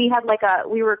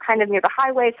we were kind of near the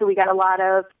highway, so we got a lot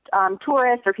of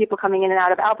tourists or people coming in and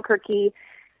out of Albuquerque.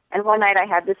 And one night I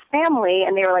had this family,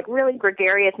 and they were like really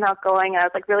gregarious and outgoing, and I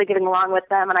was like really getting along with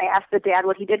them. And I asked the dad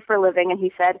what he did for a living, and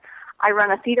he said, I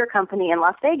run a theater company in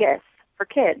Las Vegas for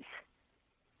kids.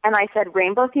 And I said,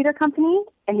 Rainbow Theater Company?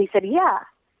 And he said, yeah.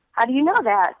 How do you know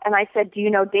that? And I said, do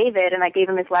you know David? And I gave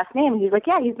him his last name. And he's like,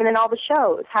 yeah, he's been in all the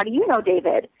shows. How do you know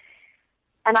David?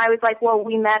 And I was like, well,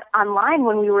 we met online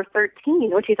when we were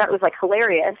 13, which he thought was like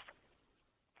hilarious.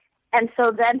 And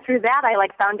so then through that, I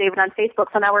like found David on Facebook.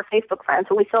 So now we're Facebook friends,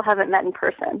 but we still haven't met in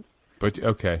person. But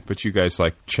you guys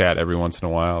like chat every once in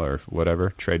a while or whatever?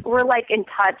 Trade. We're like in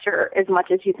touch or as much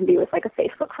as you can be with like a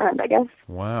Facebook friend, I guess.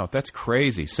 Wow, that's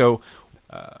crazy. So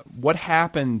what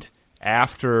happened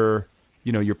after,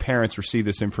 your parents received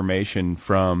this information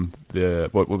from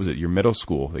what was it, your middle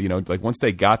school? Like once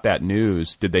they got that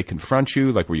news, did they confront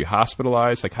you? Like were you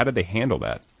hospitalized? Like how did they handle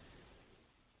that?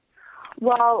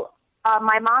 Well,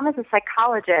 my mom is a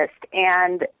psychologist,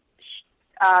 and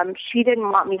she didn't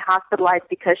want me hospitalized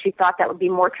because she thought that would be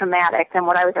more traumatic than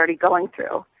what I was already going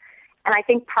through. And I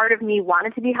think part of me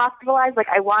wanted to be hospitalized. Like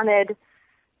I wanted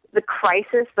the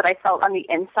crisis that I felt on the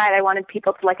inside. I wanted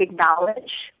people to like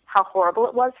acknowledge how horrible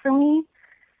it was for me.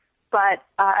 But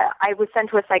I was sent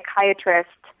to a psychiatrist,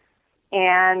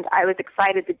 and I was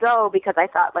excited to go because I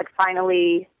thought like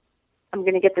finally I'm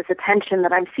going to get this attention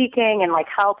that I'm seeking and like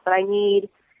help that I need.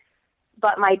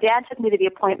 But my dad took me to the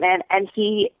appointment, and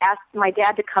he asked my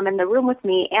dad to come in the room with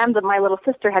me, and my little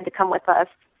sister had to come with us.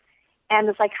 And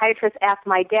the psychiatrist asked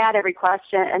my dad every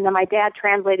question, and then my dad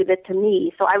translated it to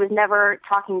me. So I was never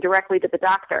talking directly to the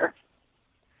doctor.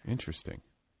 Interesting.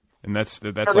 And that's so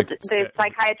like... The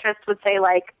psychiatrist would say,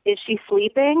 like, is she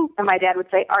sleeping? And my dad would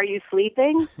say, are you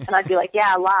sleeping? And I'd be like,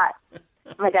 yeah, a lot.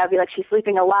 And my dad would be like, she's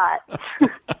sleeping a lot.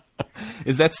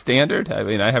 Is that standard? I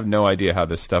mean, I have no idea how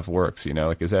this stuff works,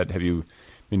 Like,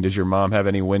 does your mom have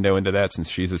any window into that since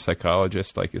she's a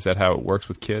psychologist? Like, is that how it works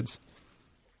with kids?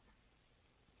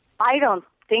 I don't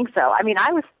think so. I mean,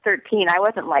 I was 13. I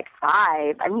wasn't like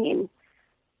 5. I mean,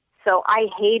 so I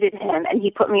hated him, and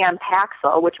he put me on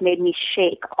Paxil, which made me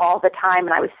shake all the time,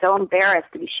 and I was so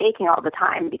embarrassed to be shaking all the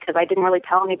time because I didn't really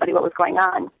tell anybody what was going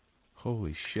on.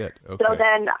 Holy shit. Okay. So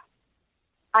then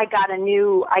I got a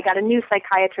new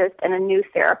psychiatrist and a new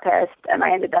therapist, and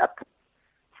I ended up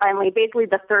finally, basically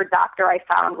the third doctor I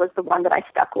found was the one that I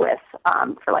stuck with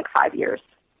for like 5 years.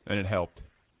 And it helped?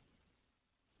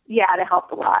 Yeah, it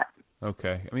helped a lot.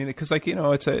 Okay. I mean, because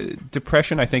it's a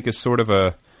depression, I think is sort of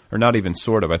or not even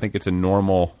sort of, I think it's a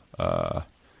normal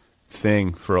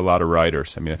thing for a lot of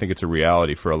writers. I mean, I think it's a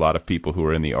reality for a lot of people who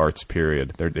are in the arts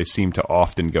period. They seem to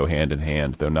often go hand in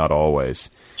hand, though not always.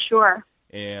 Sure.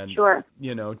 And, sure.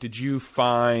 Did you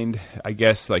find, I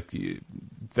guess, like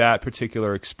that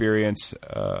particular experience,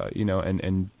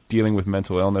 and dealing with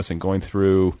mental illness and going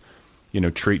through,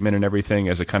 treatment and everything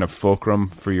as a kind of fulcrum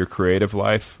for your creative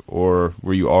life? Or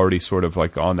were you already sort of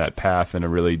like on that path in a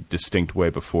really distinct way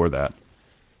before that?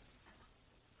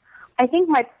 I think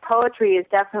my poetry is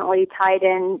definitely tied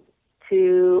in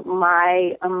to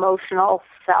my emotional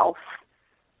self,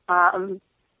 and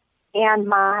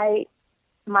my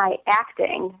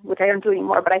acting, which I don't do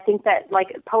anymore, but I think that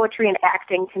like poetry and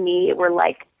acting to me were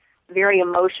like very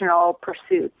emotional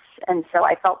pursuits. And so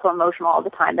I felt so emotional all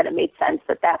the time that it made sense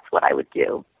that that's what I would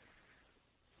do.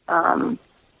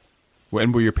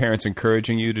 When were your parents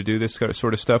encouraging you to do this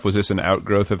sort of stuff? Was this an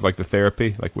outgrowth of like the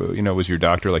therapy? Like, was your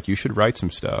doctor like, you should write some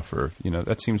stuff? Or,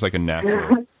 that seems like a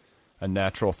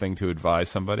natural thing to advise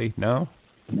somebody. No?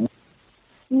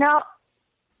 No.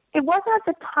 It wasn't at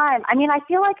the time. I mean, I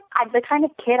feel like the kind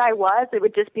of kid I was, it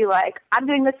would just be like, I'm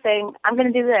doing this thing, I'm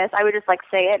going to do this. I would just like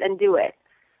say it and do it.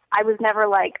 I was never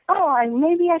like,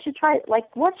 maybe I should try,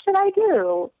 like, what should I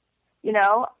do?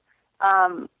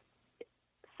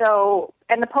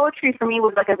 And the poetry for me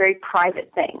was like a very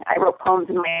private thing. I wrote poems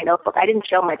in my notebook. I didn't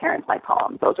show my parents my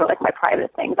poems. Those were like my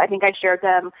private things. I think I shared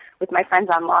them with my friends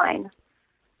online.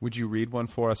 Would you read one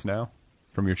for us now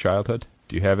from your childhood?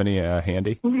 Do you have any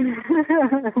handy? Do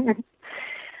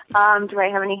I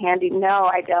have any handy? No,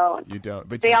 I don't. You don't.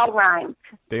 But they all rhyme.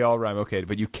 They all rhyme. Okay,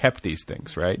 but you kept these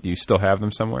things, right? Do you still have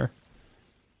them somewhere?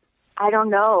 I don't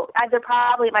know. They're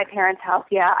probably at my parents' house.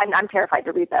 Yeah, I'm terrified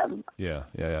to read them. Yeah.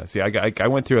 See, I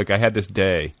went through, I had this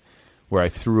day where I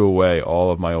threw away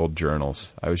all of my old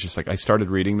journals. I was just I started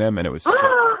reading them, and it was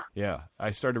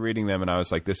I started reading them, and I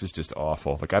was like, this is just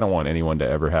awful. I don't want anyone to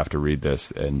ever have to read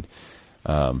this. And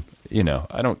I'm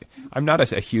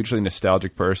not a hugely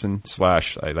nostalgic person. /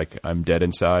 I'm dead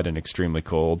inside and extremely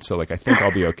cold. So I think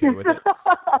I'll be okay with it.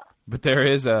 But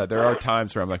there are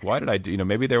times where I'm like, why did I do?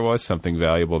 Maybe there was something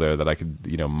valuable there that I could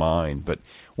mine. But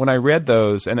when I read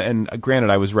those, and granted,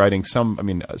 I was writing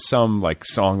some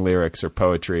song lyrics or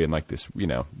poetry, and this,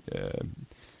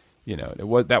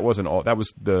 that wasn't all. That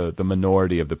was the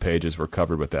minority of the pages were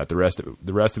covered with that. The rest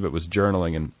of it was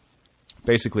journaling, and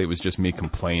basically it was just me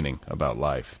complaining about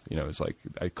life. It was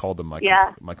I called them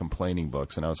my complaining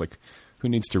books, and I was like, who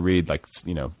needs to read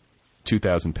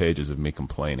 2,000 pages of me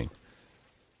complaining?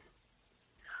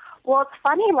 Well, it's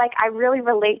funny, I really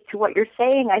relate to what you're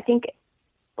saying. I think,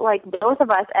 both of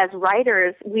us as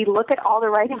writers, we look at all the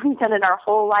writing we've done in our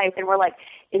whole life, and we're like,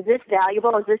 is this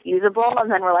valuable? Is this usable? And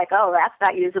then we're like, oh, that's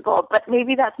not usable. But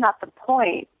maybe that's not the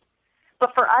point.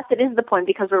 But for us, it is the point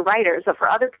because we're writers. But for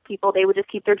other people, they would just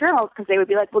keep their journals because they would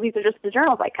be like, well, these are just the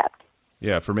journals I kept.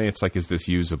 Yeah, for me, it's is this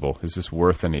usable? Is this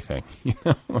worth anything?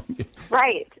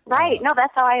 Right. No,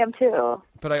 that's how I am too.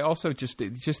 But I also just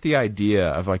the idea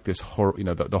of this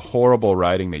the horrible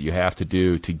writing that you have to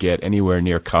do to get anywhere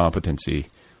near competency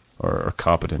or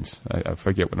competence. I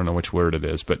forget. I don't know which word it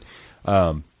is, but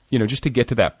just to get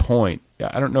to that point,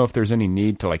 I don't know if there's any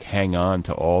need to hang on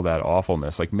to all that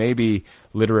awfulness. Maybe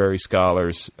literary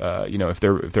scholars, if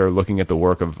they're looking at the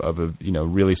work of a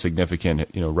really significant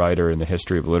writer in the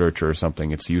history of literature or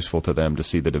something, it's useful to them to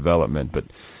see the development. But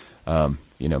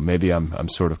maybe I'm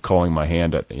sort of calling my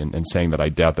hand and saying that I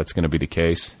doubt that's going to be the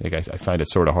case. I find it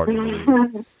sort of hard to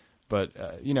believe. But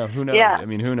who knows? Yeah. I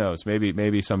mean, who knows?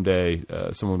 Maybe someday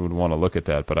someone would want to look at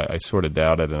that, but I sort of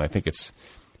doubt it, and I think it's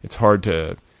hard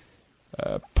to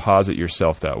posit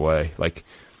yourself that way.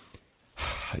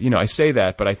 I say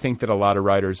that, but I think that a lot of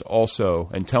writers also,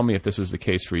 and tell me if this was the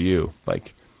case for you, I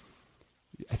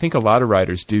think a lot of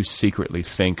writers do secretly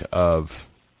think of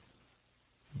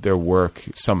their work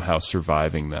somehow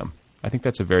surviving them. I think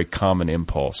that's a very common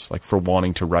impulse, for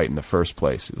wanting to write in the first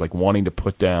place, wanting to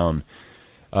put down,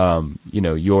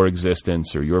 your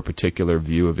existence or your particular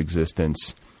view of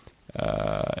existence,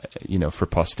 for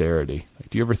posterity.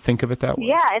 Do you ever think of it that way?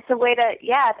 Yeah, it's a way to.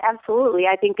 Yeah, absolutely.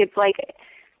 I think it's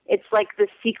the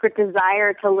secret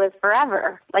desire to live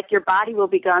forever. Your body will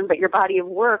be gone, but your body of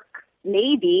work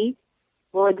maybe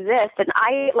will exist. And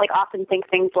I often think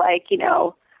things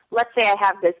let's say I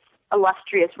have this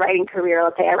illustrious writing career.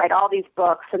 Let's say I write all these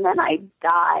books and then I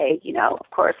die.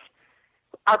 Of course,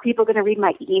 are people going to read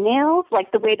my emails?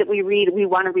 The way that we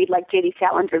want to read J.D.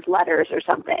 Salinger's letters or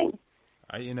something.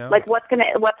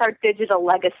 What's our digital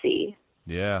legacy?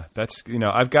 Yeah, that's,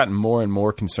 I've gotten more and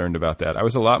more concerned about that. I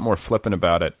was a lot more flippant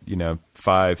about it,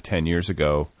 5-10 years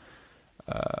ago,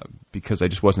 because I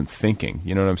just wasn't thinking,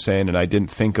 you know what I'm saying? And I didn't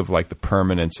think of the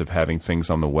permanence of having things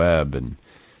on the web. And,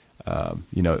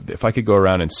 if I could go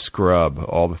around and scrub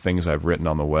all the things I've written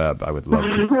on the web, I would love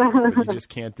to, but you just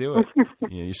can't do it.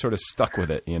 You're sort of stuck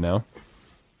with it, You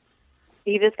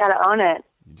just got to own it.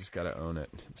 You just got to own it.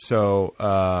 So,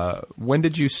 when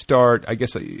did you start? I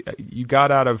guess you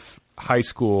got out of high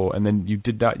school, and then you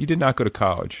did not go to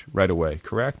college right away,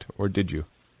 correct? Or did you?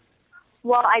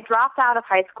 Well, I dropped out of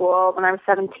high school when I was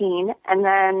 17, and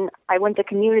then I went to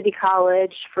community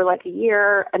college for a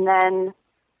year, and then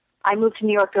I moved to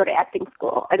New York to go to acting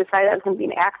school. I decided I was going to be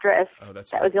an actress. Oh,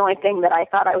 that's that was the only thing that I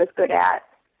thought I was good at.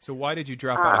 So why did you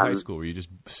drop out of high school? Were you just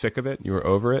sick of it? You were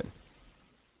over it?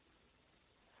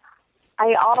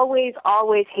 I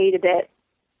always hated it.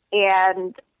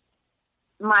 And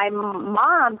my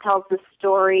mom tells the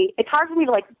story. It's hard for me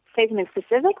to say something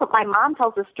specific, but my mom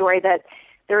tells the story that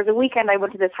there was a weekend I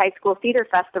went to this high school theater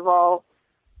festival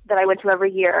that I went to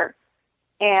every year,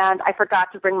 and I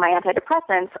forgot to bring my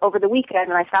antidepressants over the weekend,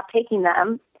 and I stopped taking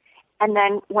them. And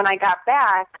then when I got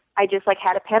back, I just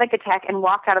had a panic attack and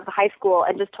walked out of the high school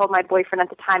and just told my boyfriend at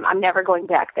the time, I'm never going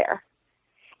back there.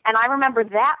 And I remember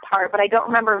that part, but I don't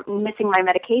remember missing my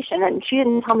medication. And she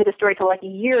didn't tell me the story till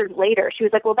years later. She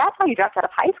was like, well, that's how you dropped out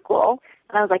of high school.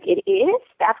 And I was like, it is?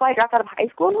 That's why I dropped out of high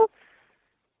school?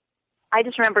 I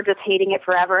just remember just hating it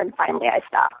forever, and finally I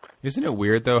stopped. Isn't it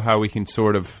weird, though, how we can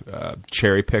sort of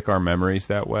cherry pick our memories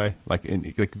that way?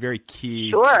 Very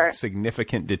key,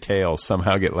 significant details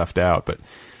somehow get left out. But,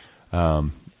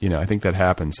 I think that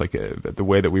happens. The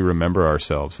way that we remember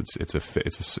ourselves, it's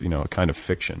a kind of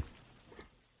fiction.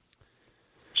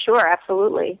 sure,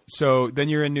 absolutely. So then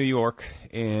you're in New York,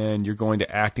 and you're going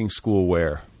to acting school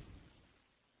where?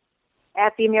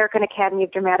 At the American Academy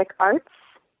of Dramatic Arts,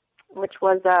 which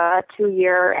was a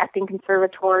 2-year acting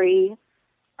conservatory.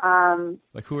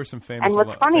 Like, who are some famous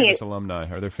alumni?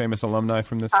 Are there famous alumni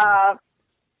from this?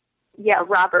 Yeah,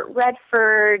 Robert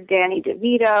Redford, Danny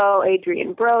DeVito,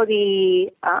 Adrian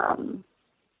Brody,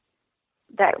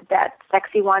 that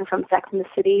sexy one from Sex and the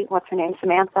City. What's her name?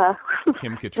 Samantha.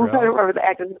 Kim Cattrall. I don't remember the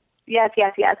actress. Yes.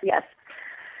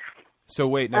 So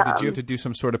wait, now did you have to do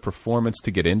some sort of performance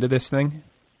to get into this thing?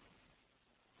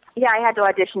 Yeah, I had to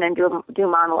audition and do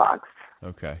monologues.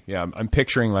 Okay, yeah, I'm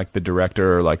picturing like the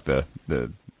director or like the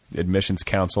admissions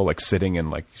counsel like sitting in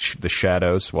like the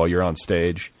shadows while you're on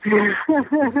stage. Is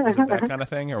it that kind of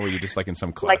thing, or were you just like in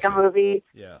some class? Like a movie?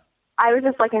 Yeah. I was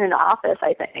just like in an office,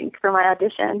 I think, for my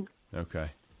audition.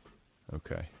 Okay.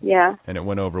 Yeah. And it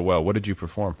went over well. What did you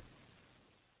perform?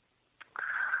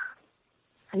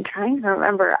 I'm trying to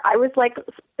remember. I was like, it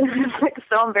was like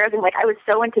so embarrassing. Like I was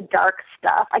so into dark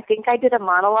stuff. I think I did a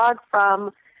monologue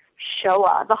from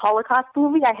Shoah, the Holocaust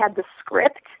movie. I had the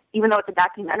script, even though it's a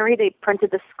documentary. They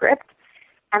printed the script,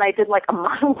 and I did like a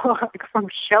monologue from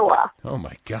Shoah. Oh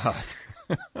my God.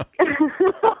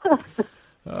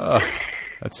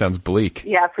 That sounds bleak.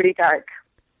 Yeah, pretty dark.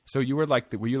 So you were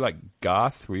like, were you like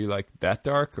goth? Were you like that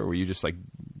dark, or were you just like,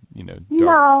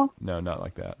 dark? No, not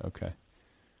like that. Okay.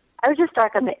 I was just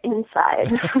dark on the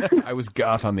inside. I was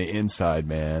goth on the inside,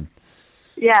 man.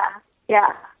 Yeah.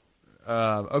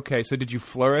 Okay, so did you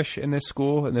flourish in this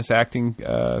school, in this acting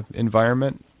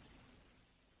environment?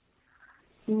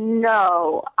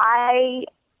 No, I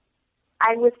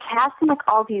was cast in like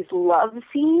all these love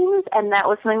scenes, and that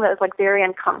was something that was like very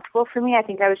uncomfortable for me. I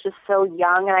think I was just so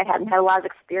young, and I hadn't had a lot of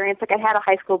experience. Like I had a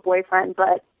high school boyfriend,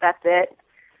 but that's it.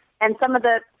 And some of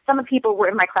the people were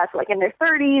in my class were like in their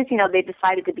 30s. They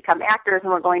decided to become actors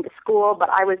and were going to school, but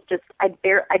I was just I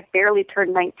barely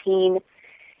turned 19,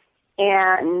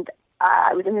 and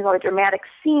I was in these other dramatic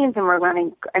scenes, and we're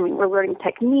learning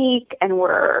technique, and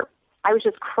I was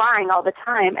just crying all the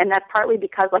time, and that's partly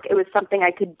because like it was something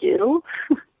I could do,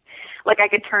 like I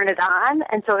could turn it on,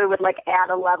 and so it would like add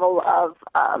a level of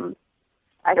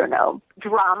I don't know,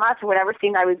 drama to whatever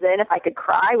scene I was in if I could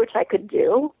cry, which I could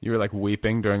do. You were like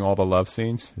weeping during all the love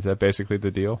scenes? Is that basically the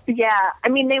deal? Yeah. I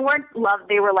mean, they weren't love.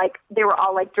 They were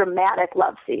all like dramatic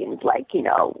love scenes, like,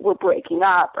 we're breaking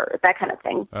up or that kind of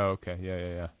thing. Oh, okay.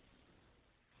 Yeah.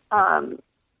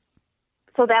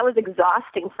 So that was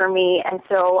exhausting for me. And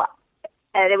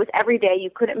it was every day.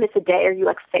 You couldn't miss a day or you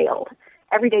like failed.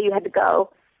 Every day you had to go.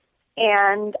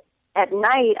 And at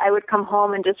night, I would come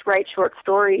home and just write short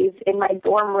stories in my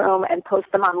dorm room and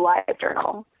post them on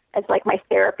LiveJournal as like my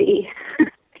therapy.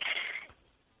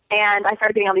 And I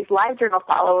started getting all these LiveJournal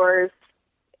followers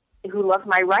who loved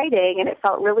my writing, and it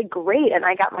felt really great. And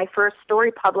I got my first story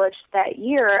published that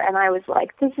year, and I was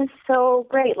like, this is so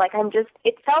great. Like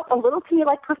it felt a little to me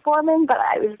like performing, but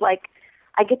I was like,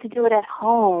 I get to do it at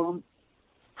home.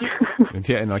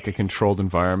 Yeah, in like a controlled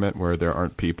environment where there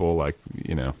aren't people like,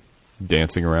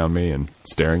 dancing around me and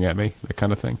staring at me, that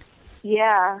kind of thing.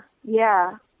 Yeah.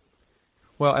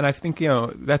 Well, and I think,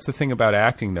 that's the thing about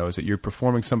acting, though, is that you're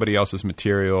performing somebody else's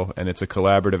material, and it's a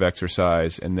collaborative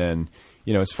exercise. And then,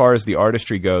 as far as the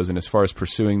artistry goes and as far as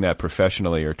pursuing that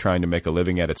professionally or trying to make a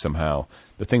living at it somehow,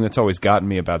 the thing that's always gotten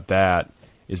me about that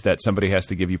is that somebody has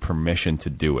to give you permission to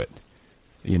do it.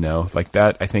 Like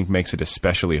that, I think, makes it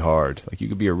especially hard. Like you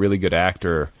could be a really good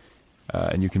actor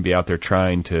and you can be out there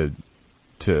trying to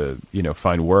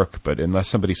find work, but unless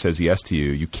somebody says yes to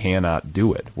you, you cannot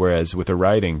do it. Whereas with the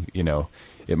writing,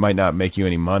 it might not make you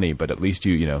any money, but at least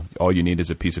all you need is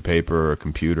a piece of paper or a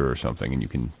computer or something, and you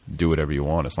can do whatever you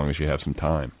want as long as you have some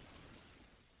time.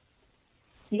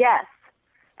 Yes.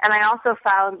 And I also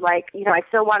found I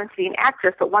still wanted to be an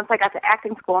actress, but once I got to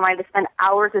acting school and I had to spend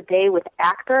hours a day with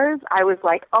actors, I was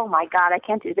like, oh my God, I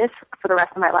can't do this for the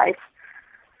rest of my life.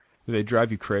 Do they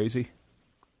drive you crazy?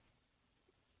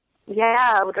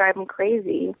 Yeah, it would drive me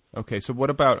crazy. Okay, so what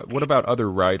about other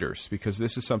writers? Because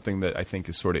this is something that I think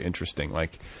is sort of interesting.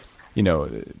 Like,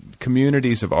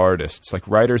 communities of artists, like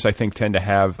writers, I think tend to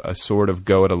have a sort of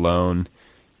go it alone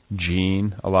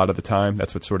gene a lot of the time.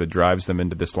 That's what sort of drives them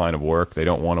into this line of work. They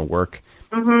don't want to work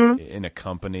in a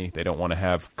company. They don't want to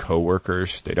have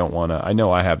coworkers. They don't want to. I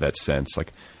know I have that sense.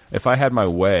 Like, if I had my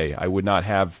way, I would not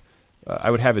have.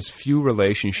 I would have as few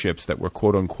relationships that were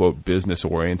quote unquote business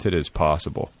oriented as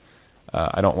possible.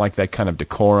 I don't like that kind of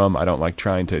decorum. I don't like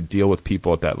trying to deal with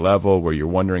people at that level where you're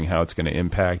wondering how it's going to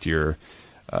impact your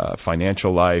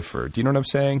financial life. Or do you know what I'm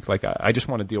saying? Like, I just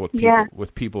want to deal with people,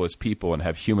 with people as people and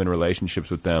have human relationships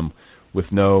with them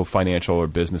with no financial or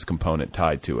business component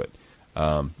tied to it.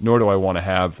 Nor do I want to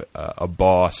have a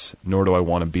boss, nor do I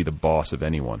want to be the boss of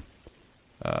anyone.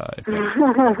 If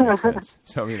that makes sense.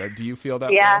 So, do you feel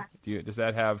that Yeah. way? Does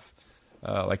that have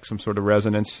like some sort of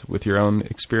resonance with your own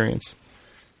experience?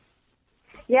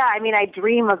 Yeah, I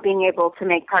dream of being able to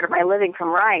make part of my living from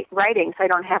writing, so I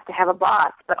don't have to have a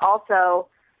boss. But also,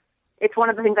 it's one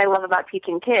of the things I love about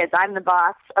teaching kids. I'm the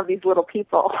boss of these little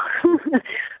people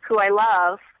who I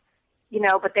love,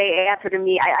 but they answer to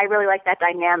me. I really like that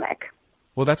dynamic.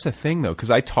 Well, that's the thing, though,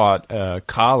 because I taught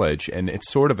college, and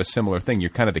it's sort of a similar thing. You're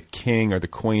kind of the king or the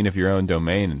queen of your own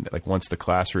domain, like once the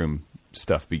classroom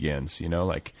stuff begins,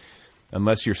 like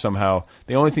unless you're somehow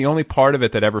the only part of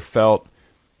it that ever felt,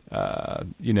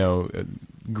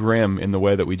 grim in the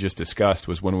way that we just discussed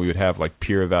was when we would have like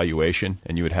peer evaluation,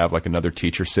 and you would have like another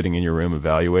teacher sitting in your room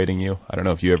evaluating you. I don't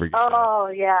know if you ever. Oh,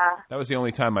 yeah. That was the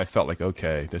only time I felt like,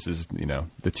 okay, this is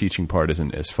the teaching part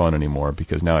isn't as fun anymore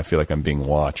because now I feel like I'm being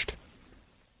watched.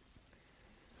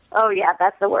 Oh, yeah,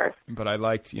 that's the worst. But I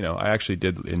liked, I actually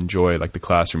did enjoy like the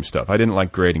classroom stuff. I didn't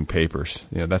like grading papers.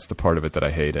 That's the part of it that I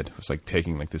hated. It was like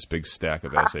taking like this big stack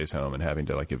of essays home and having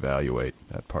to like evaluate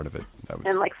that part of it.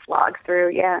 And like slog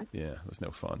through, yeah. Yeah, it was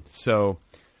no fun. So,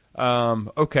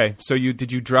 okay. So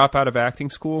did you drop out of acting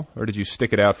school or did you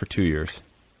stick it out for 2 years?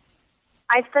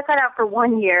 I stuck it out for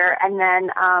 1 year, and then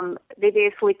they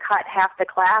basically cut half the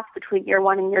class between year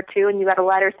 1 and year 2, and you got a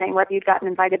letter saying whether you'd gotten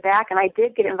invited back, and I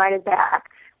did get invited back.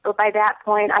 But by that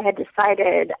point, I had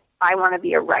decided I want to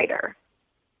be a writer.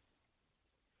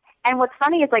 And what's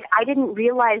funny is, like, I didn't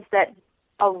realize that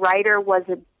a writer was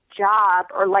a job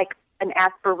or, like, an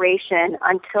aspiration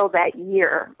until that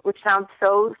year, which sounds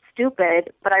so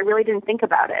stupid, but I really didn't think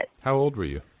about it. How old were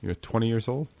you? You were 20 years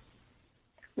old?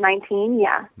 19,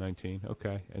 yeah. 19,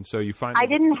 okay. And so you finally... I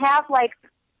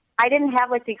didn't have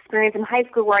the experience in high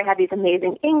school where I had these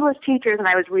amazing English teachers and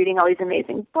I was reading all these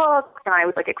amazing books and I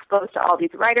was like exposed to all these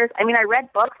writers. I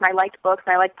read books and I liked books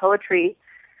and I liked poetry,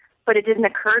 but it didn't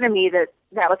occur to me that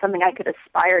that was something I could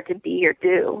aspire to be or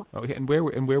do. Okay, and where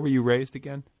were you raised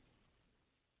again?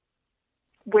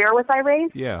 Where was I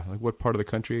raised? Yeah, like what part of the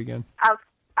country again?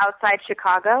 Outside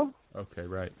Chicago. Okay,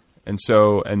 right. And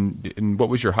so, and what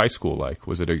was your high school like?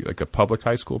 Was it like a public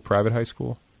high school, private high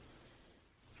school?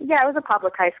 Yeah, it was a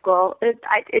public high school.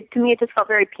 To me, it just felt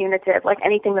very punitive. Like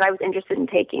anything that I was interested in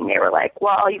taking, they were like,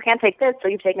 well, you can't take this, so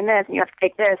you've taken this, and you have to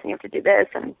take this, and you have to do this.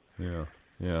 And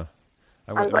yeah.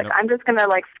 I was like, I'm just going to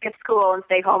like skip school and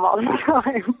stay home all the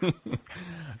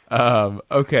time.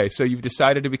 Okay, so you've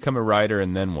decided to become a writer,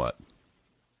 and then what?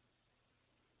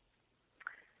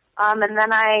 And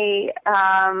then I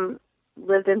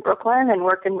lived in Brooklyn and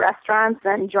worked in restaurants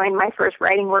and joined my first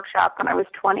writing workshop when I was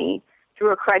 20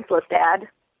 through a Craigslist ad.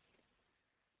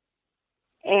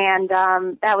 And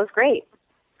that was great.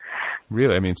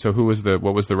 Really? So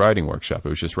what was the writing workshop? It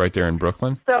was just right there in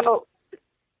Brooklyn? So,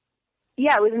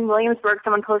 yeah, it was in Williamsburg.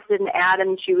 Someone posted an ad,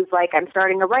 and she was like, I'm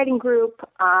starting a writing group.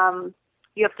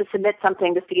 You have to submit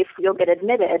something to see if you'll get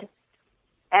admitted.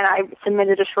 And I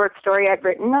submitted a short story I'd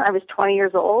written. I was 20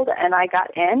 years old, and I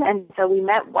got in. And so we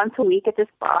met once a week at this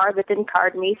bar that didn't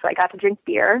card me, so I got to drink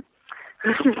beer.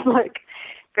 It was like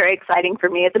very exciting for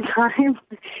me at the time.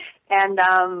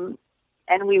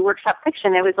 And we workshop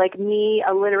fiction. It was like me,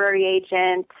 a literary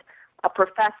agent, a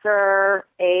professor,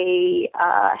 a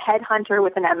headhunter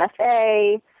with an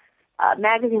MFA, a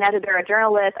magazine editor, a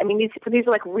journalist. These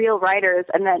are like real writers,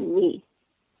 and then me.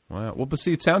 Wow. Well, but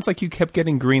see, it sounds like you kept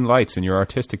getting green lights in your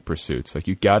artistic pursuits. Like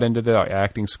you got into the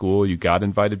acting school, you got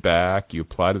invited back, you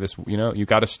applied to this, you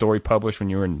got a story published when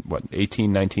you were,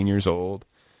 18, 19 years old.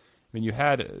 You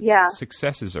had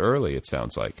successes early, it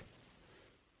sounds like.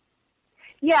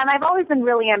 Yeah, and I've always been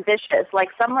really ambitious. Like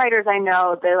some writers I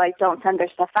know, they like don't send their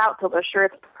stuff out till they're sure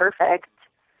it's perfect,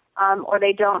 or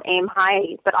they don't aim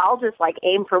high. But I'll just like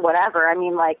aim for whatever. I'm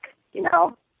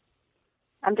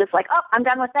just like, oh, I'm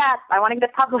done with that. I want to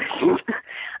get published.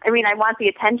 I want the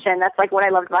attention. That's like what I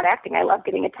loved about acting. I love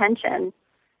getting attention.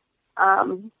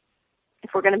 If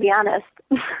we're going to be honest.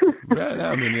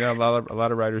 Yeah, a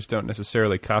lot of writers don't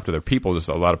necessarily cop to their people. Just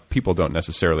a lot of people don't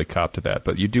necessarily cop to that.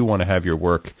 But you do want to have your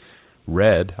work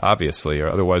read, obviously, or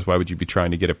otherwise, why would you be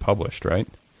trying to get it published, right?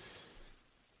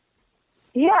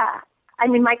 Yeah,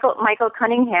 Michael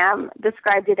Cunningham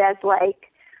described it as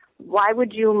like, why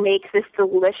would you make this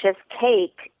delicious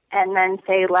cake and then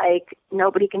say like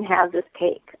nobody can have this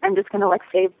cake? I'm just going to like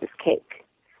save this cake.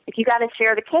 Like you got to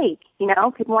share the cake,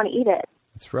 people want to eat it.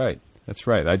 That's right. That's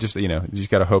right. I just, you just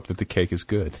got to hope that the cake is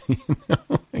good.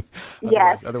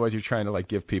 Yes. Otherwise, you're trying to like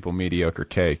give people mediocre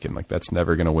cake, and like that's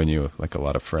never going to win you like a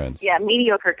lot of friends. Yeah,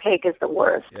 mediocre cake is the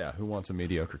worst. Yeah, who wants a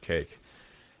mediocre cake?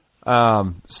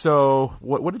 So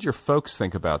what did your folks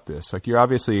think about this? Like, you're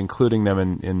obviously including them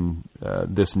in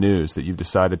this news that you've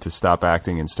decided to stop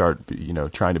acting and start,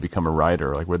 trying to become a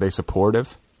writer. Like, were they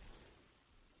supportive?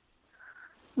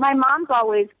 My mom's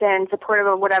always been supportive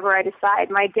of whatever I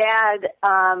decide. My dad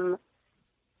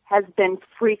has been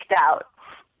freaked out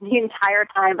the entire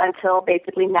time until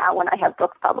basically now when I have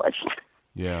books published.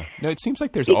 Yeah. No, it seems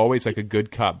like there's always like a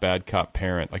good cop, bad cop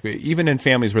parent. Like, even in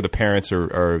families where the parents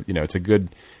are it's a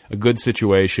good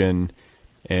situation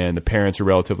and the parents are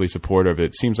relatively supportive,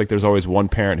 it seems like there's always one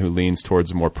parent who leans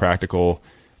towards more practical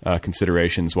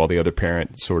considerations while the other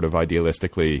parent sort of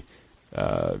idealistically,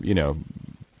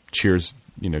 cheers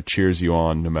you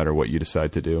on no matter what you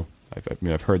decide to do.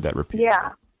 I've heard that repeated.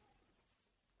 Yeah.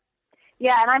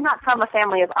 Yeah, and I'm not from a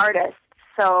family of artists,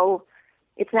 so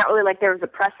it's not really like there was a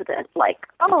precedent, like,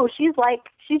 oh, she's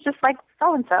just like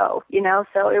so-and-so,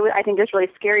 So I think it was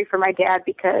really scary for my dad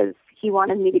because he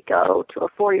wanted me to go to a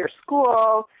 4-year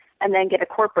school and then get a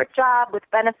corporate job with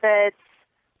benefits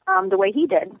the way he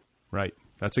did. Right.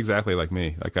 That's exactly like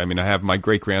me. Like, I have my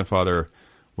great-grandfather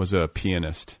was a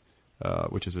pianist,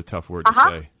 which is a tough word to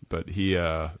say, but he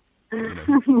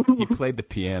he played the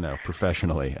piano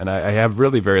professionally, and I have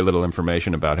really very little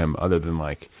information about him other than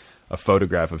like a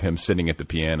photograph of him sitting at the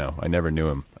piano. I never knew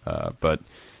him, but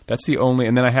that's the only.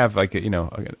 And then I have like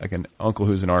an uncle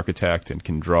who's an architect and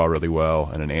can draw really well,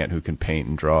 and an aunt who can paint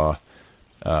and draw.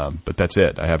 But that's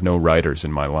it. I have no writers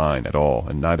in my line at all,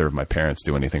 and neither of my parents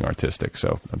do anything artistic.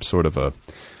 So I'm sort of a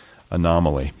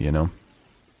anomaly,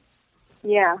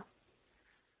 Yeah.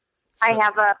 I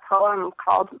have a poem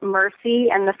called Mercy,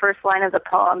 and the first line of the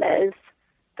poem is,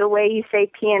 "The way you say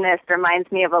pianist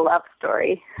reminds me of a love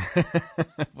story."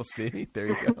 Well, see, there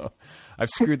you go.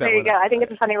 I've screwed that. There you one go. up. I think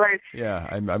it's a funny word. Yeah,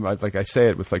 I'm like I say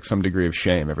it with like some degree of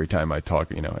shame every time I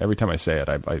talk. Every time I say it,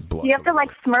 I blush. You have to like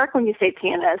smirk when you say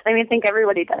pianist. I think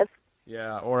everybody does.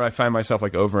 Yeah, or I find myself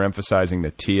like overemphasizing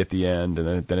the T at the end,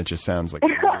 and then it just sounds like.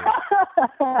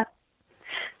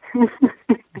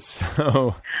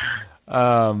 So.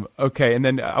 Okay, and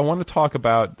then I want to talk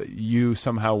about you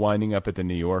somehow winding up at the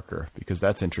New Yorker, because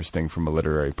that's interesting from a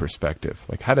literary perspective.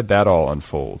 Like, how did that all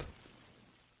unfold?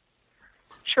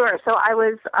 Sure. So I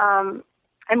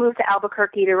moved to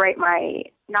Albuquerque to write my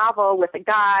novel with a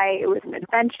guy. It was an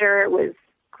adventure. It was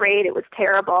great. It was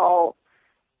terrible,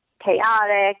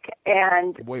 chaotic,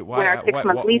 and when our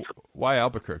 6-month lease. Why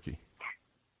Albuquerque?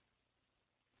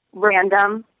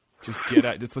 Random.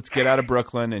 Let's get out of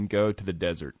Brooklyn and go to the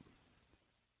desert.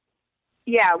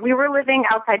 Yeah, we were living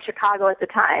outside Chicago at the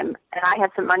time, and I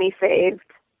had some money saved.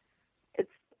 It's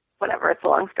a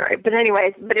long story. But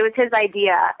anyways, it was his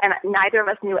idea, and neither of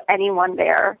us knew anyone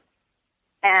there.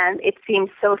 And it seemed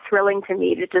so thrilling to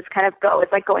me to just kind of go.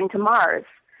 It's like going to Mars.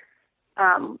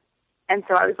 And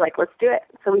so I was like, let's do it.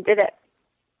 So we did it.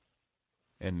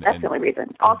 That's the only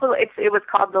reason. Also, it was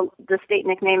called, the state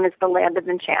nickname is the Land of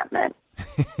Enchantment.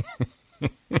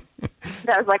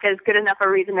 That was like as good enough a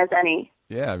reason as any.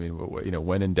 Yeah,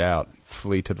 when in doubt,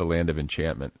 flee to the Land of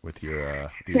Enchantment with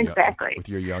your exactly. with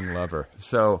your young lover.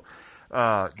 So,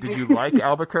 did you like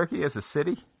Albuquerque as a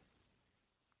city?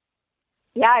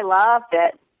 Yeah, I loved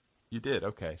it. You did?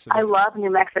 Okay. So I love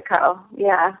New Mexico.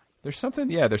 Yeah. There's something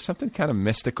kind of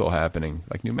mystical happening.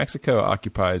 Like, New Mexico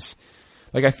occupies,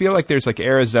 like, I feel like there's like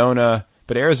Arizona.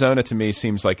 But Arizona to me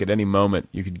seems like at any moment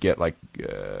you could get like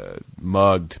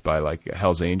mugged by like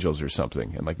Hell's Angels or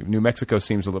something, and like New Mexico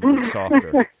seems a little bit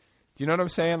softer. Do you know what I'm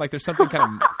saying? Like there's something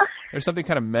kind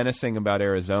of menacing about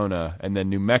Arizona, and then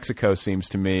New Mexico seems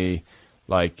to me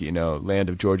like land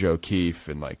of Georgia O'Keeffe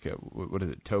and like what is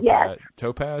it? Topaz? Yes.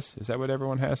 Topaz? Is that what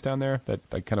everyone has down there? That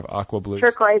like kind of aqua blue.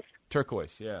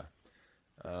 Turquoise. Yeah.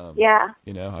 Yeah.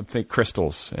 I'm thinking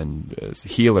crystals and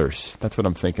healers. That's what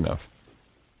I'm thinking of.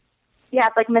 Yeah,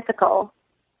 it's like mythical.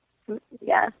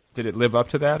 Yeah. Did it live up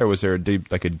to that, or was there a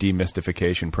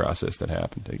demystification process that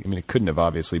happened? It couldn't have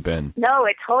obviously been. No,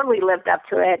 it totally lived up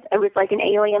to it. It was like an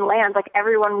alien land. Like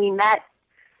everyone we met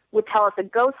would tell us a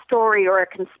ghost story or a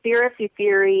conspiracy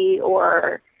theory,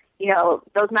 or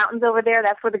those mountains over there.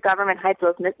 That's where the government hides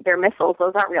their missiles.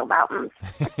 Those aren't real mountains.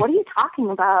 Like, what are you talking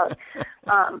about?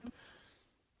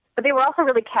 But they were also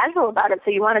really casual about it,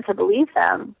 so you wanted to believe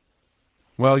them.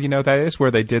 Well, that is where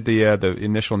they did the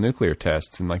initial nuclear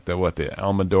tests in like the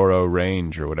Almodoro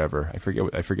Range or whatever. I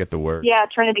forget the word. Yeah,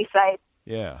 Trinity Site.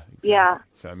 Yeah. Exactly. Yeah.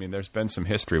 So there's been some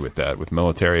history with that, with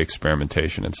military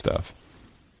experimentation and stuff.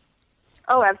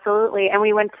 Oh, absolutely. And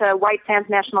we went to White Sands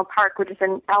National Park, which is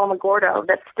in Alamogordo.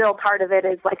 That's still part of it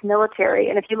is like military.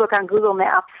 And if you look on Google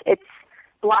Maps, it's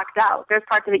blocked out. There's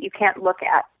parts of it you can't look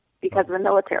at because of the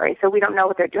military. So we don't know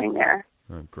what they're doing there.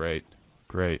 Oh, great.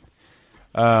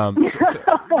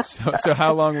 So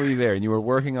how long were you there? And you were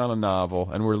working on a novel,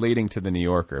 and we're leading to the New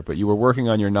Yorker, but you were working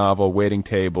on your novel, waiting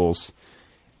tables,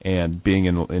 and being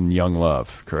in young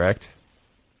love, correct?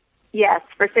 Yes,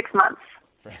 for 6 months.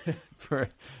 for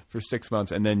 6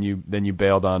 months, and then you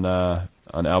bailed on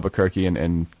Albuquerque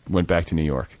and went back to New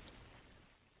York.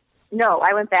 No,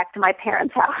 I went back to my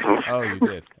parents' house. Oh, you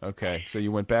did. Okay, so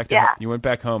you went back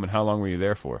home, and how long were you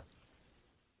there for?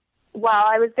 Well,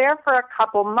 I was there for a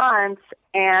couple months,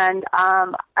 and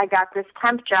I got this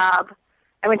temp job.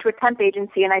 I went to a temp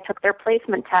agency, and I took their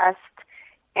placement test,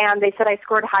 and they said I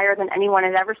scored higher than anyone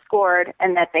had ever scored,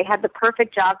 and that they had the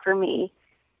perfect job for me.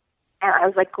 And I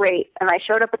was like, great. And I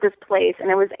showed up at this place,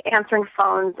 and it was answering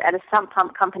phones at a sump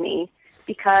pump company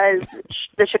because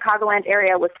the Chicagoland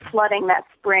area was flooding that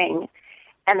spring,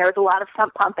 and there was a lot of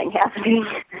sump pumping happening.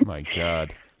 My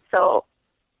God. So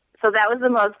that was the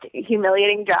most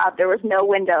humiliating job. There was no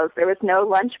windows. There was no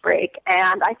lunch break.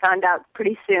 And I found out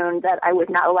pretty soon that I was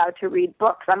not allowed to read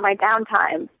books on my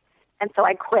downtime. And so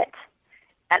I quit.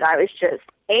 And I was just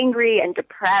angry and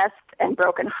depressed and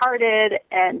brokenhearted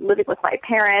and living with my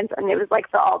parents. And it was like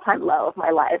the all-time low of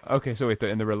my life. Okay, so wait,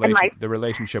 the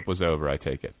relationship was over, I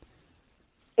take it.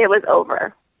 It was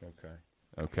over.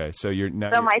 Okay. So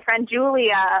my friend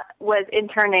Julia was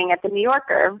interning at the New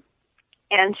Yorker,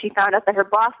 and she found out that her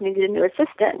boss needed a new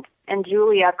assistant. And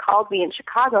Julia called me in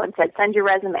Chicago and said, send your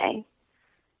resume.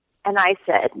 And I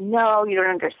said, no, you don't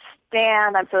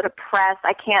understand. I'm so depressed.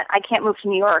 I can't move to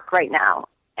New York right now.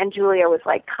 And Julia was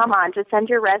like, come on, just send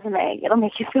your resume. It'll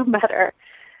make you feel better.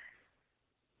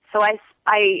 So I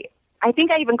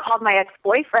think I even called my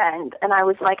ex-boyfriend, and I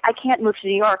was like, I can't move to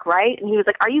New York, right? And he was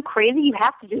like, are you crazy? You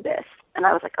have to do this. And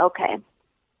I was like, okay.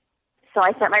 So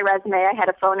I sent my resume. I had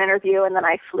a phone interview, and then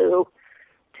I flew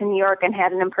to New York and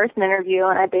had an in-person interview,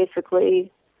 and I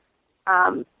basically,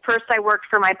 first I worked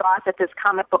for my boss at this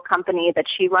comic book company that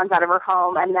she runs out of her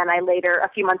home, and then a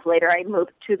few months later, I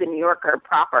moved to the New Yorker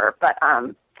proper, but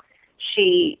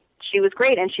she was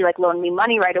great, and she loaned me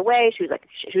money right away. She was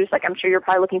like, I'm sure you're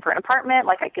probably looking for an apartment,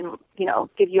 I can,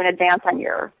 give you an advance on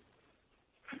your,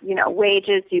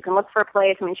 wages, so you can look for a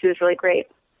place. I mean, she was really great.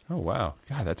 Oh, wow.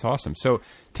 God, that's awesome. So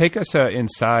take us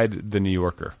inside the New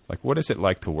Yorker. What is it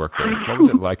like to work there? What was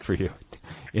it like for you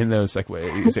in those,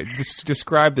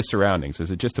 describe the surroundings.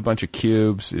 Is it just a bunch of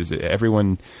cubes? Is it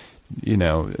everyone,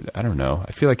 I don't know.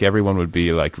 I feel like everyone would be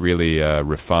really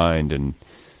refined, and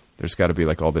there's got to be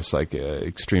all this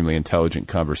extremely intelligent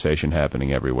conversation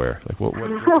happening everywhere.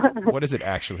 What is it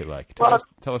actually like? Tell us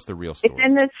the real story. It's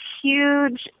in this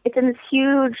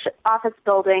huge office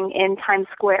building in Times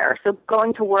Square. So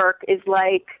going to work is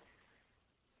like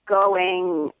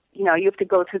going, you have to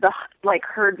go through the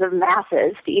herds of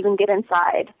masses to even get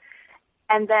inside.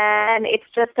 And then it's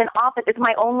just an office. It's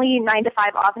my only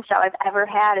 9-to-5 office job I've ever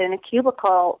had in a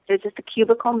cubicle. There's just a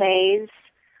cubicle maze.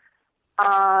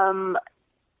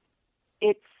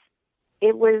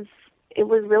 It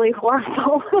was really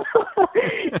horrible.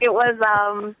 It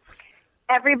was,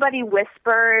 everybody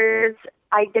whispers.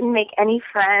 I didn't make any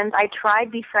friends. I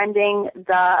tried befriending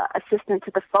the assistant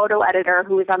to the photo editor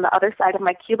who was on the other side of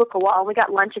my cubicle wall. We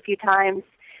got lunch a few times,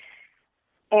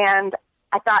 and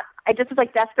I just was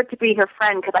desperate to be her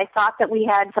friend because I thought that we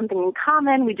had something in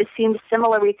common. We just seemed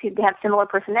similar. We seemed to have similar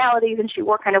personalities, and she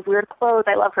wore kind of weird clothes.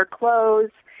 I love her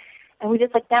clothes. And we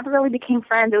just never really became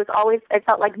friends. It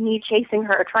felt like me chasing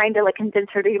her, trying to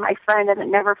convince her to be my friend, and it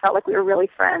never felt like we were really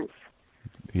friends.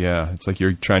 Yeah, it's like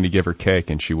you're trying to give her cake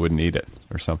and she wouldn't eat it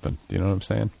or something. Do you know what I'm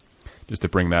saying? Just to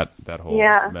bring that whole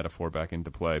metaphor back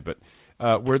into play. But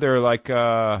were there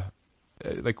were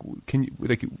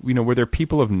there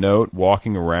people of note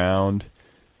walking around,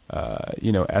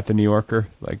 at the New Yorker,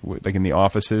 like in the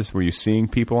offices? Were you seeing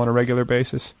people on a regular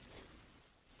basis?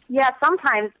 Yeah,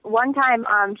 sometimes. One time,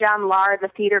 John Lahr, the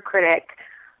theater critic,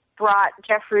 brought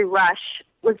Jeffrey Rush,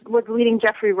 was leading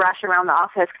Jeffrey Rush around the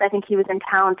office because I think he was in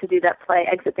town to do that play,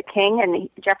 Exit the King, and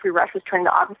Jeffrey Rush was touring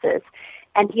the offices.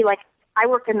 And I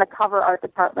worked in the cover art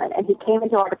department, and he came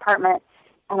into our department,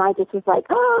 and I just was like,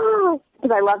 oh,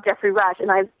 because I love Jeffrey Rush,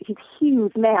 and he's a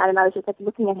huge man, and I was just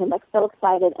looking at him so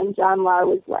excited, and John Lahr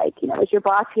was like, is your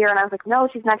boss here? And I was like, no,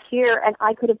 she's not here, and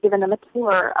I could have given him a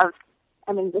tour of,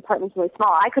 the department's really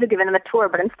small. I could have given him a tour,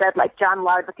 but instead, John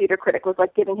Lahr, the theater critic, was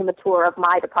giving him a tour of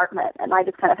my department, and I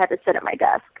just kind of had to sit at my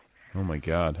desk. Oh my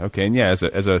God. Okay, and yeah,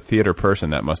 as a theater person,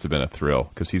 that must have been a thrill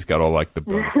because he's got all like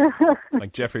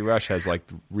like Jeffrey Rush has like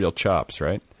real chops,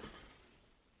 right?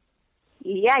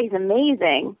 Yeah, he's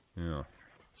amazing. Yeah.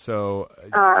 So,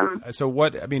 so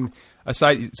what? I mean,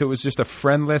 aside, so it was just a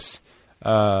friendless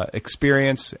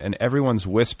experience, and everyone's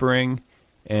whispering,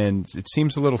 and it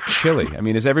seems a little chilly. I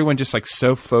mean, is everyone just like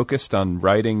so focused on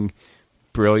writing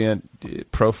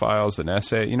brilliant profiles and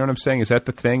essay? You know what I'm saying? Is that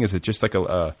the thing? Is it just like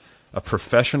a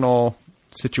professional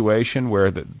situation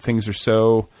where things are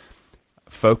so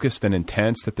focused and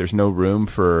intense that there's no room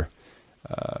for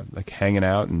like hanging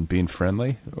out and being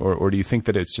friendly? Or do you think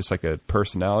that it's just like a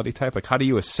personality type? Like, how do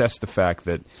you assess the fact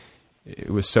that it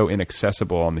was so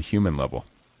inaccessible on the human level?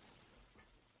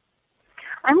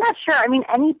 I'm not sure. I mean,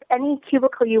 any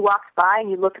cubicle you walked by and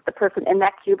you looked at the person in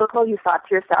that cubicle, you thought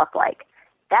to yourself, like,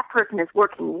 that person is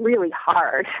working really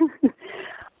hard.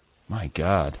 My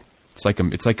God. It's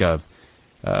like a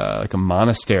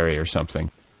monastery or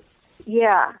something.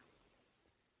 Yeah.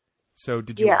 So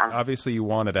did you? Yeah. Obviously, you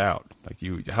wanted out. Like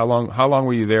you, how long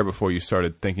were you there before you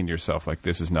started thinking to yourself, like,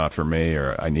 this is not for me,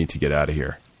 or I need to get out of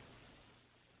here?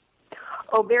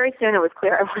 Oh, very soon it was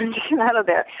clear I wanted to get out of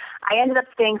there. I ended up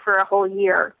staying for a whole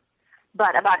year,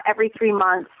 but about every 3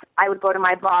 months, I would go to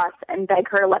my boss and beg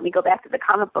her to let me go back to the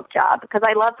comic book job because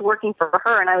I loved working for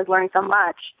her and I was learning so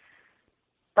much.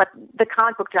 But the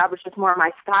comic book job was just more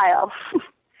my style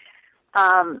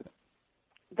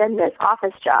than this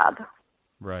office job.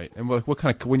 Right. And what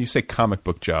kind of, when you say comic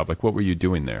book job, like what were you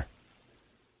doing there?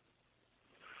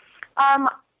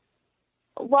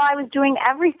 Well, I was doing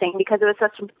everything because it was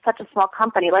such a small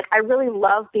company. Like, I really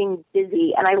love being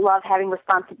busy and I love having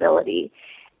responsibility.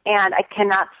 And I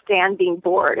cannot stand being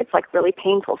bored. It's like really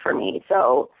painful for me.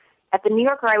 So at the New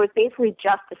Yorker, I was basically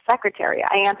just a secretary.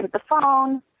 I answered the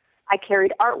phone. I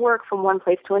carried artwork from one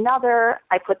place to another.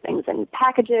 I put things in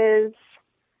packages.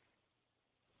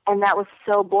 And that was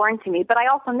so boring to me. But I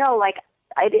also know, like,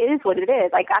 it is what it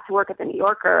is. I got to work at the New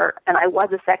Yorker, and I was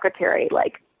a secretary.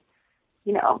 Like,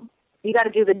 you know, you got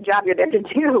to do the job you're there to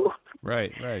do.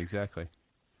 Right, exactly.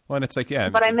 Well, and it's like, yeah.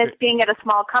 But I miss being at a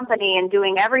small company and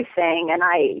doing everything. And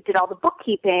I did all the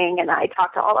bookkeeping, and I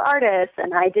talked to all the artists,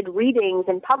 and I did readings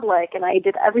in public, and I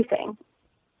did everything.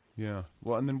 Yeah.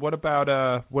 Well, and then what about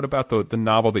the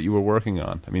novel that you were working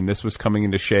on? I mean, this was coming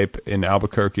into shape in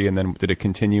Albuquerque, and then did it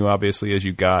continue, obviously, as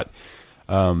you got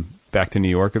back to New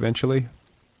York eventually?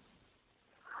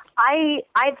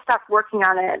 I'd stopped working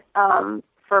on it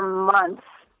for months,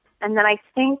 and then I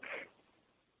think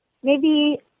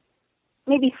maybe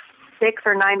 6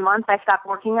 or 9 months I stopped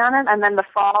working on it, and then the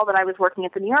fall that I was working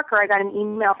at the New Yorker, I got an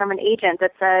email from an agent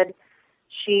that said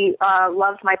she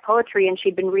loves my poetry and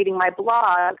she'd been reading my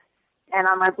blog, and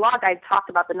on my blog I talked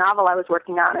about the novel I was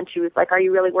working on, and she was like, "Are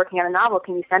you really working on a novel?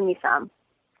 Can you send me some?"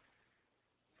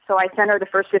 So I sent her the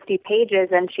first 50 pages,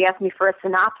 and she asked me for a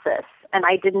synopsis, and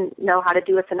I didn't know how to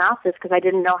do a synopsis because I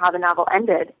didn't know how the novel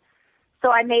ended.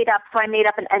 So I made up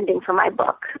an ending for my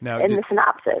book the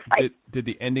synopsis. Did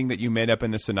the ending that you made up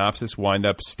in the synopsis wind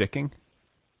up sticking?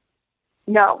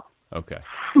 No. Okay.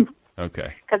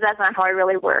 Okay. Because that's not how I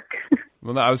really work.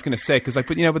 Well, no, I was going to say, but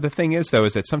the thing is, though,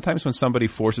 is that sometimes when somebody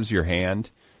forces your hand,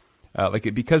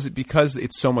 because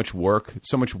it's so much work,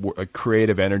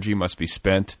 creative energy must be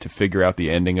spent to figure out the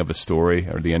ending of a story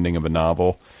or the ending of a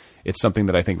novel. It's something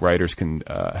that I think writers can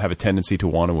have a tendency to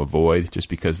want to avoid just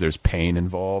because there's pain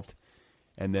involved.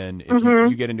 And then if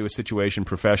you get into a situation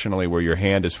professionally where your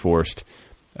hand is forced,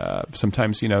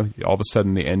 sometimes, all of a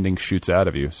sudden the ending shoots out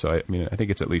of you. So, I think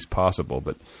it's at least possible.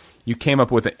 But you came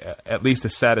up with at least a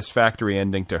satisfactory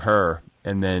ending to her,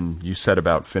 and then you set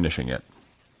about finishing it.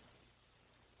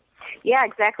 Yeah,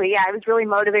 exactly. Yeah, I was really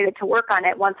motivated to work on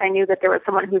it once I knew that there was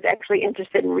someone who's actually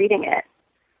interested in reading it.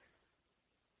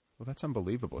 Well, that's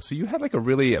unbelievable. So you had like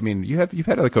you've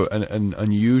had like an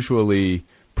unusually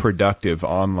productive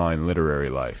online literary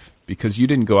life because you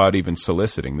didn't go out even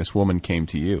soliciting. This woman came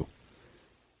to you.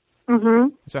 Mm-hmm.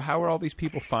 So how are all these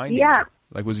people finding you?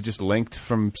 Like, was it just linked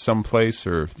from someplace,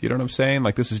 or you know what I'm saying?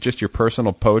 Like, this is just your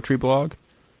personal poetry blog?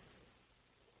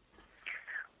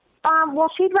 Well,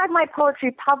 she'd read my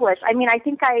poetry published. I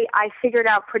think I figured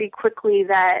out pretty quickly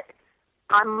that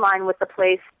online was the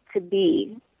place to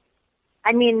be.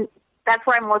 That's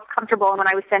where I'm most comfortable. And when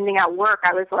I was sending out work,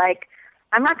 I was like,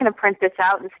 I'm not going to print this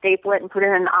out and staple it and put it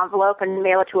in an envelope and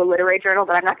mail it to a literary journal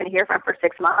that I'm not going to hear from for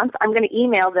 6 months. I'm going to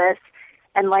email this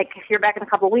and hear back in a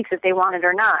couple of weeks if they want it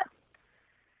or not.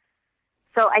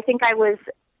 So I think I was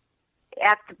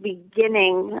at the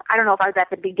beginning. I don't know if I was at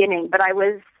the beginning, but I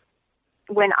was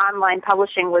when online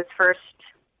publishing was first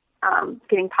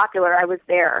getting popular. I was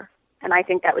there, and I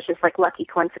think that was just lucky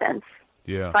coincidence.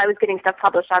 Yeah. So I was getting stuff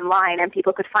published online, and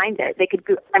people could find it. They could,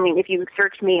 if you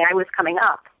searched me, I was coming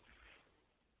up.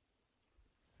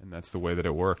 And that's the way that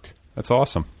it worked. That's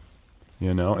awesome.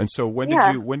 And so when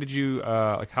did you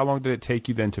how long did it take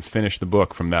you then to finish the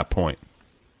book from that point?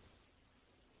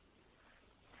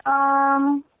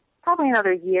 Probably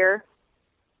another year.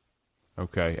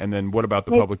 Okay. And then what about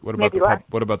the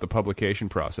what about the publication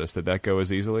process? Did that go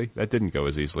as easily? That didn't go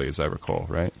as easily as I recall,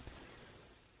 right?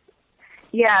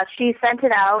 Yeah, she sent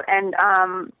it out, and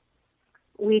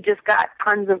we just got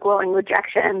tons of glowing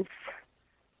rejections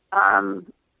from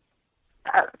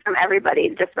everybody,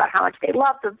 just about how much they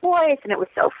loved the voice, and it was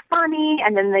so funny.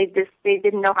 And then they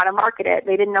didn't know how to market it.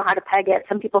 They didn't know how to peg it.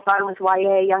 Some people thought it was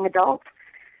YA, young adult,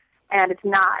 and it's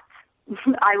not.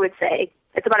 I would say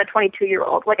it's about a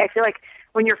 22-year-old. Like, I feel like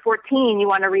when you're 14, you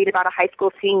want to read about a high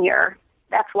school senior.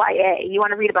 That's YA. You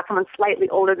want to read about someone slightly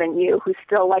older than you who's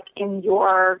still like in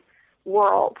your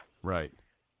world. Right.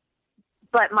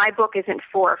 But my book isn't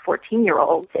for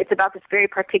 14-year-olds. It's about this very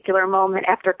particular moment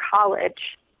after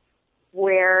college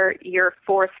where you're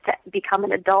forced to become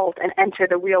an adult and enter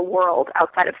the real world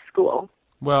outside of school.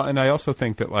 Well, and I also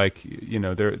think that,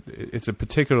 it's a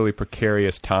particularly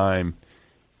precarious time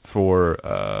for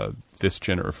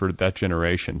for that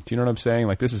generation. Do you know what I'm saying?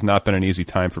 Like, this has not been an easy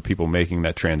time for people making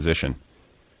that transition.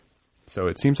 So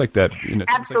it seems like that.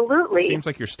 Absolutely. It seems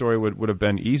like your story would have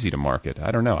been easy to market.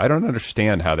 I don't know. I don't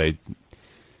understand how they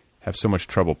have so much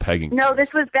trouble pegging. No,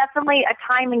 this was definitely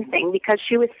a timing thing because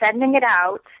she was sending it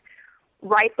out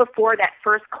right before that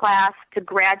first class to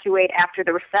graduate after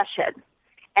the recession.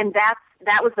 And that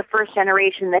was the first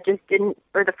generation that just didn't,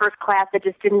 or the first class that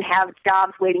just didn't have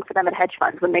jobs waiting for them at hedge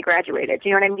funds when they graduated. Do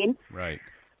you know what I mean? Right.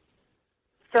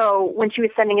 So when she was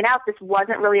sending it out, this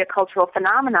wasn't really a cultural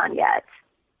phenomenon yet.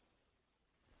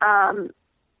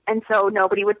 And so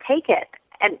nobody would take it.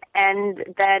 And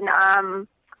then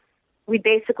we'd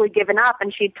basically given up,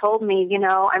 and she'd told me,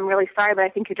 I'm really sorry, but I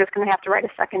think you're just going to have to write a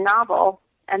second novel.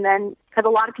 And then, because a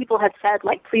lot of people had said,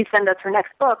 please send us her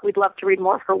next book. We'd love to read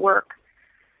more of her work.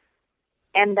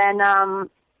 And then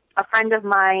a friend of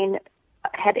mine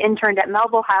had interned at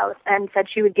Melville House and said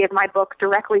she would give my book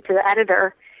directly to the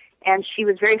editor. And she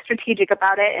was very strategic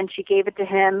about it, and she gave it to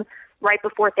him right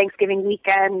before Thanksgiving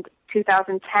weekend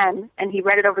 2010. And he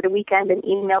read it over the weekend and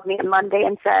emailed me on Monday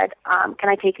and said, can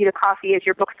I take you to coffee? Is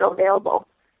your book still available?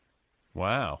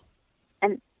 Wow.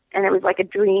 And it was like a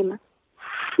dream.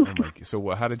 So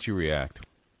how did you react?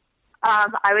 I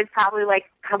was probably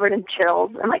covered in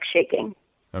chills and shaking.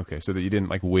 Okay, so that you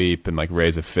didn't weep and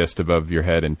raise a fist above your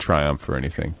head in triumph or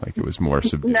anything. It was more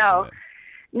subdued. No,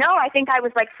 I think I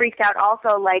was freaked out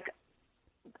also,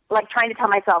 trying to tell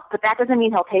myself, but that doesn't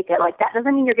mean he'll take it. That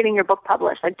doesn't mean you're getting your book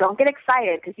published. Don't get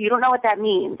excited because you don't know what that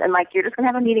means, and you're just gonna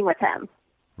have a meeting with him.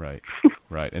 Right,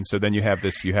 right. And so then you have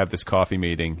this coffee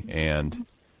meeting, and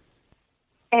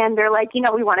they're like,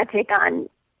 we want to take on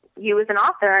you as an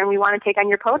author, and we want to take on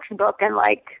your poetry book, and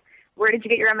where did you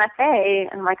get your MFA?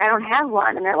 And I'm like, I don't have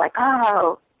one. And they're like,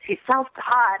 oh, she's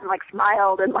self-taught, and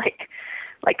smiled, and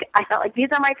I felt like these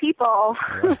are my people.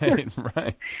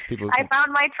 Right. I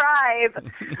found my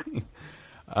tribe.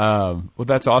 Well,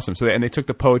 that's awesome. So, and they took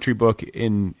the poetry book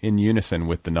in unison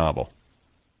with the novel.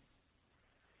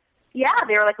 Yeah,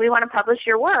 they were like, we want to publish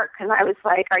your work. And I was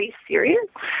like, are you serious?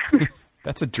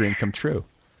 That's a dream come true.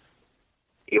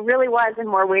 It really was in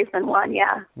more ways than one,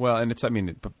 yeah. Well, and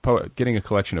getting a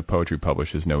collection of poetry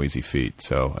published is no easy feat.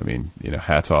 So,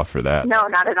 hats off for that. No,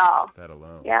 not at all. That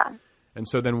alone. Yeah. And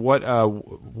so then what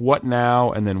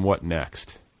now and then what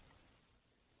next?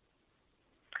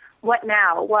 What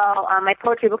now? Well, my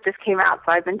poetry book just came out,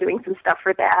 so I've been doing some stuff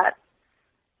for that.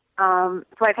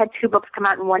 So I've had 2 books come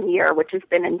out in 1 year, which has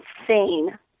been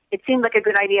insane. It seemed like a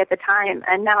good idea at the time,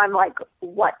 and now I'm like,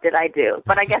 what did I do?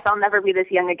 But I guess I'll never be this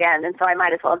young again, and so I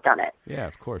might as well have done it. Yeah,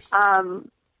 of course.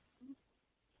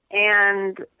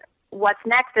 And what's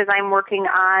next is I'm working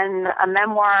on a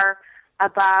memoir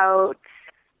about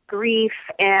grief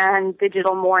and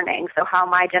digital mourning, so how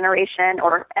my generation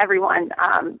or everyone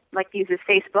uses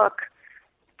Facebook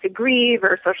to grieve,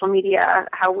 or social media,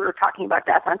 how we're talking about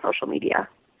death on social media.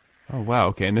 Oh, wow.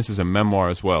 Okay. And this is a memoir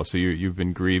as well. So you've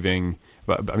been grieving.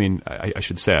 But, I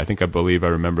should say, I believe I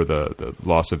remember the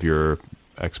loss of your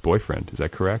ex-boyfriend. Is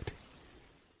that correct?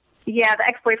 Yeah, the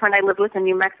ex-boyfriend I lived with in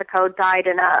New Mexico died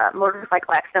in a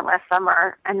motorcycle accident last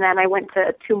summer. And then I went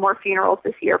to 2 more funerals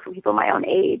this year for people my own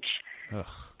age. Ugh.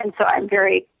 And so I'm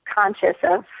very conscious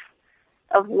of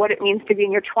what it means to be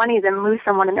in your 20s and lose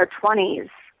someone in their 20s.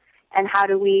 And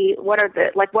what are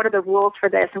the rules for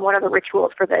this, and what are the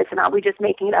rituals for this, and are we just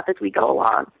making it up as we go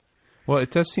along? Well,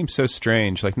 it does seem so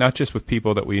strange, not just with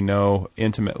people that we know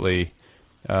intimately,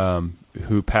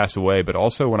 who pass away, but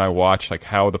also when I watch like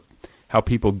how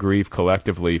people grieve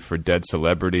collectively for dead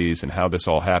celebrities and how this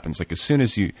all happens. Like as soon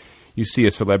as you see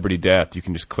a celebrity death, you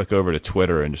can just click over to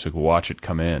Twitter and just like watch it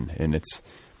come in, and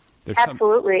there's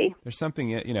absolutely there's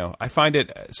something, I find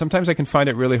it sometimes I can find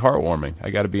it really heartwarming. I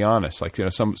got to be honest. Like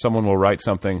someone will write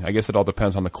something. I guess it all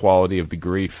depends on the quality of the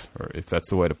grief, or if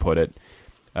that's the way to put it.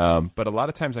 But a lot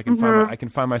of times I can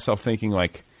find myself thinking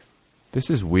like, this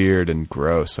is weird and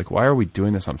gross. Like, why are we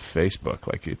doing this on Facebook?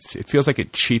 Like, it feels like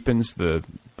it cheapens the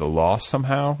loss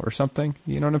somehow or something.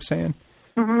 You know what I'm saying?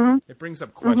 Mm-hmm. It brings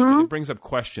up questions. Mm-hmm. It brings up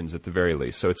questions at the very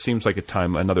least. So it seems like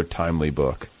another timely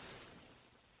book.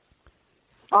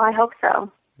 Oh, I hope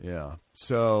so. Yeah.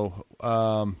 So,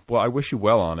 well, I wish you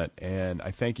well on it, and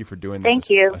I thank you for doing this. Thank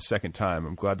you. A second time.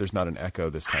 I'm glad there's not an echo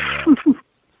this time around.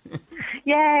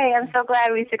 Yay, I'm so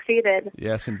glad we succeeded.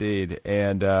 Yes, indeed.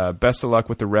 And best of luck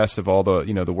with the rest of all the,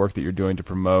 the work that you're doing to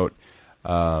promote,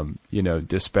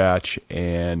 Dispatch,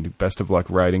 and best of luck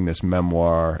writing this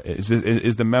memoir. Is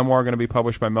the memoir going to be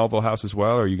published by Melville House as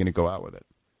well, or are you going to go out with it?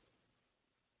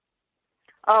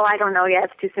 Oh, I don't know yet.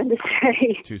 It's too soon to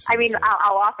say. I mean,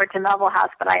 I'll offer to Melville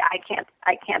House, but I can't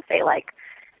say like,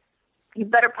 you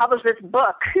better publish this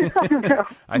book. I don't know.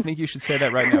 I think you should say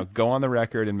that right now. Go on the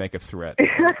record and make a threat.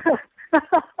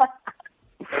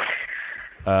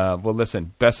 Well,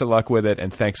 listen, best of luck with it,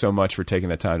 and thanks so much for taking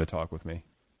the time to talk with me.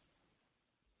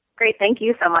 Great. Thank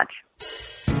you so much.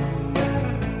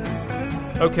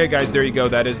 Okay, guys, there you go.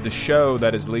 That is the show.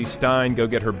 That is Leigh Stein. Go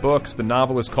get her books. The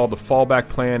novel is called The Fallback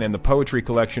Plan, and the poetry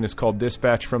collection is called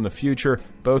Dispatch from the Future.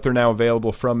 Both are now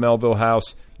available from Melville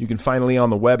House. You can find Leigh on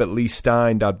the web at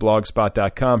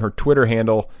leighstein.blogspot.com. Her Twitter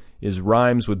handle is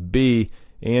Rhymes with B,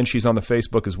 and she's on the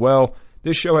Facebook as well.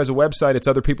 This show has a website. It's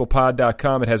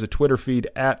otherpeoplepod.com. It has a Twitter feed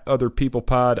at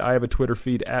otherpeoplepod. I have a Twitter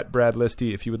feed at Brad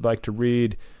Listy if you would like to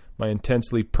read my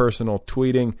intensely personal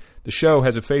tweeting. The show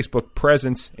has a Facebook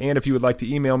presence, and if you would like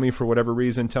to email me for whatever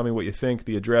reason, tell me what you think.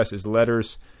 The address is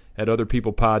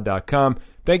letters@otherpeoplepod.com.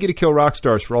 Thank you to Kill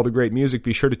Rockstars for all the great music.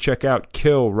 Be sure to check out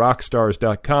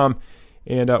killrockstars.com.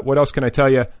 And what else can I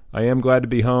tell you? I am glad to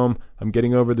be home. I'm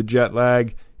getting over the jet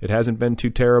lag. It hasn't been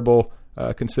too terrible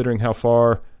considering how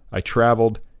far I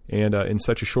traveled and in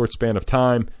such a short span of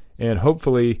time. And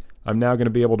hopefully I'm now going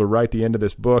to be able to write the end of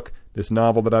this book, this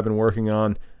novel that I've been working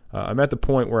on. I'm at the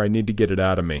point where I need to get it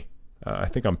out of me. I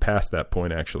think I'm past that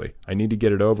point, actually. I need to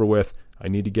get it over with. I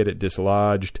need to get it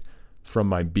dislodged from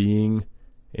my being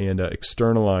and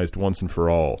externalized once and for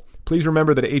all. Please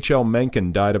remember that H.L.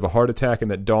 Mencken died of a heart attack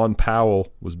and that Dawn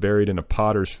Powell was buried in a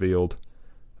potter's field.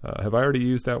 Have I already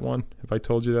used that one? Have I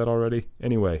told you that already?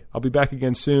 Anyway, I'll be back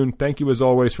again soon. Thank you as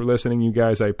always for listening, you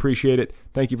guys. I appreciate it.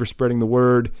 Thank you for spreading the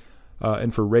word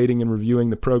and for rating and reviewing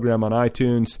the program on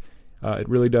iTunes. It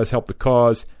really does help the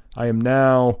cause. I am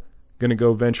now going to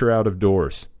go venture out of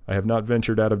doors. I have not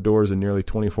ventured out of doors in nearly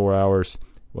 24 hours,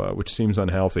 which seems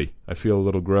unhealthy. I feel a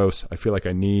little gross. I feel like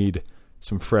I need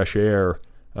some fresh air.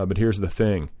 But here's the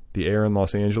thing. The air in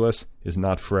Los Angeles is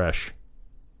not fresh.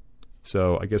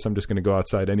 So I guess I'm just going to go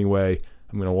outside anyway.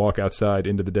 I'm going to walk outside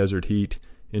into the desert heat,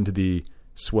 into the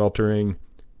sweltering,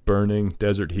 burning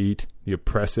desert heat, the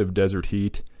oppressive desert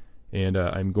heat, and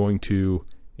I'm going to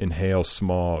inhale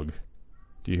smog.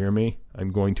 Do you hear me?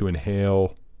 I'm going to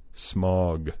inhale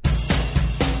smog.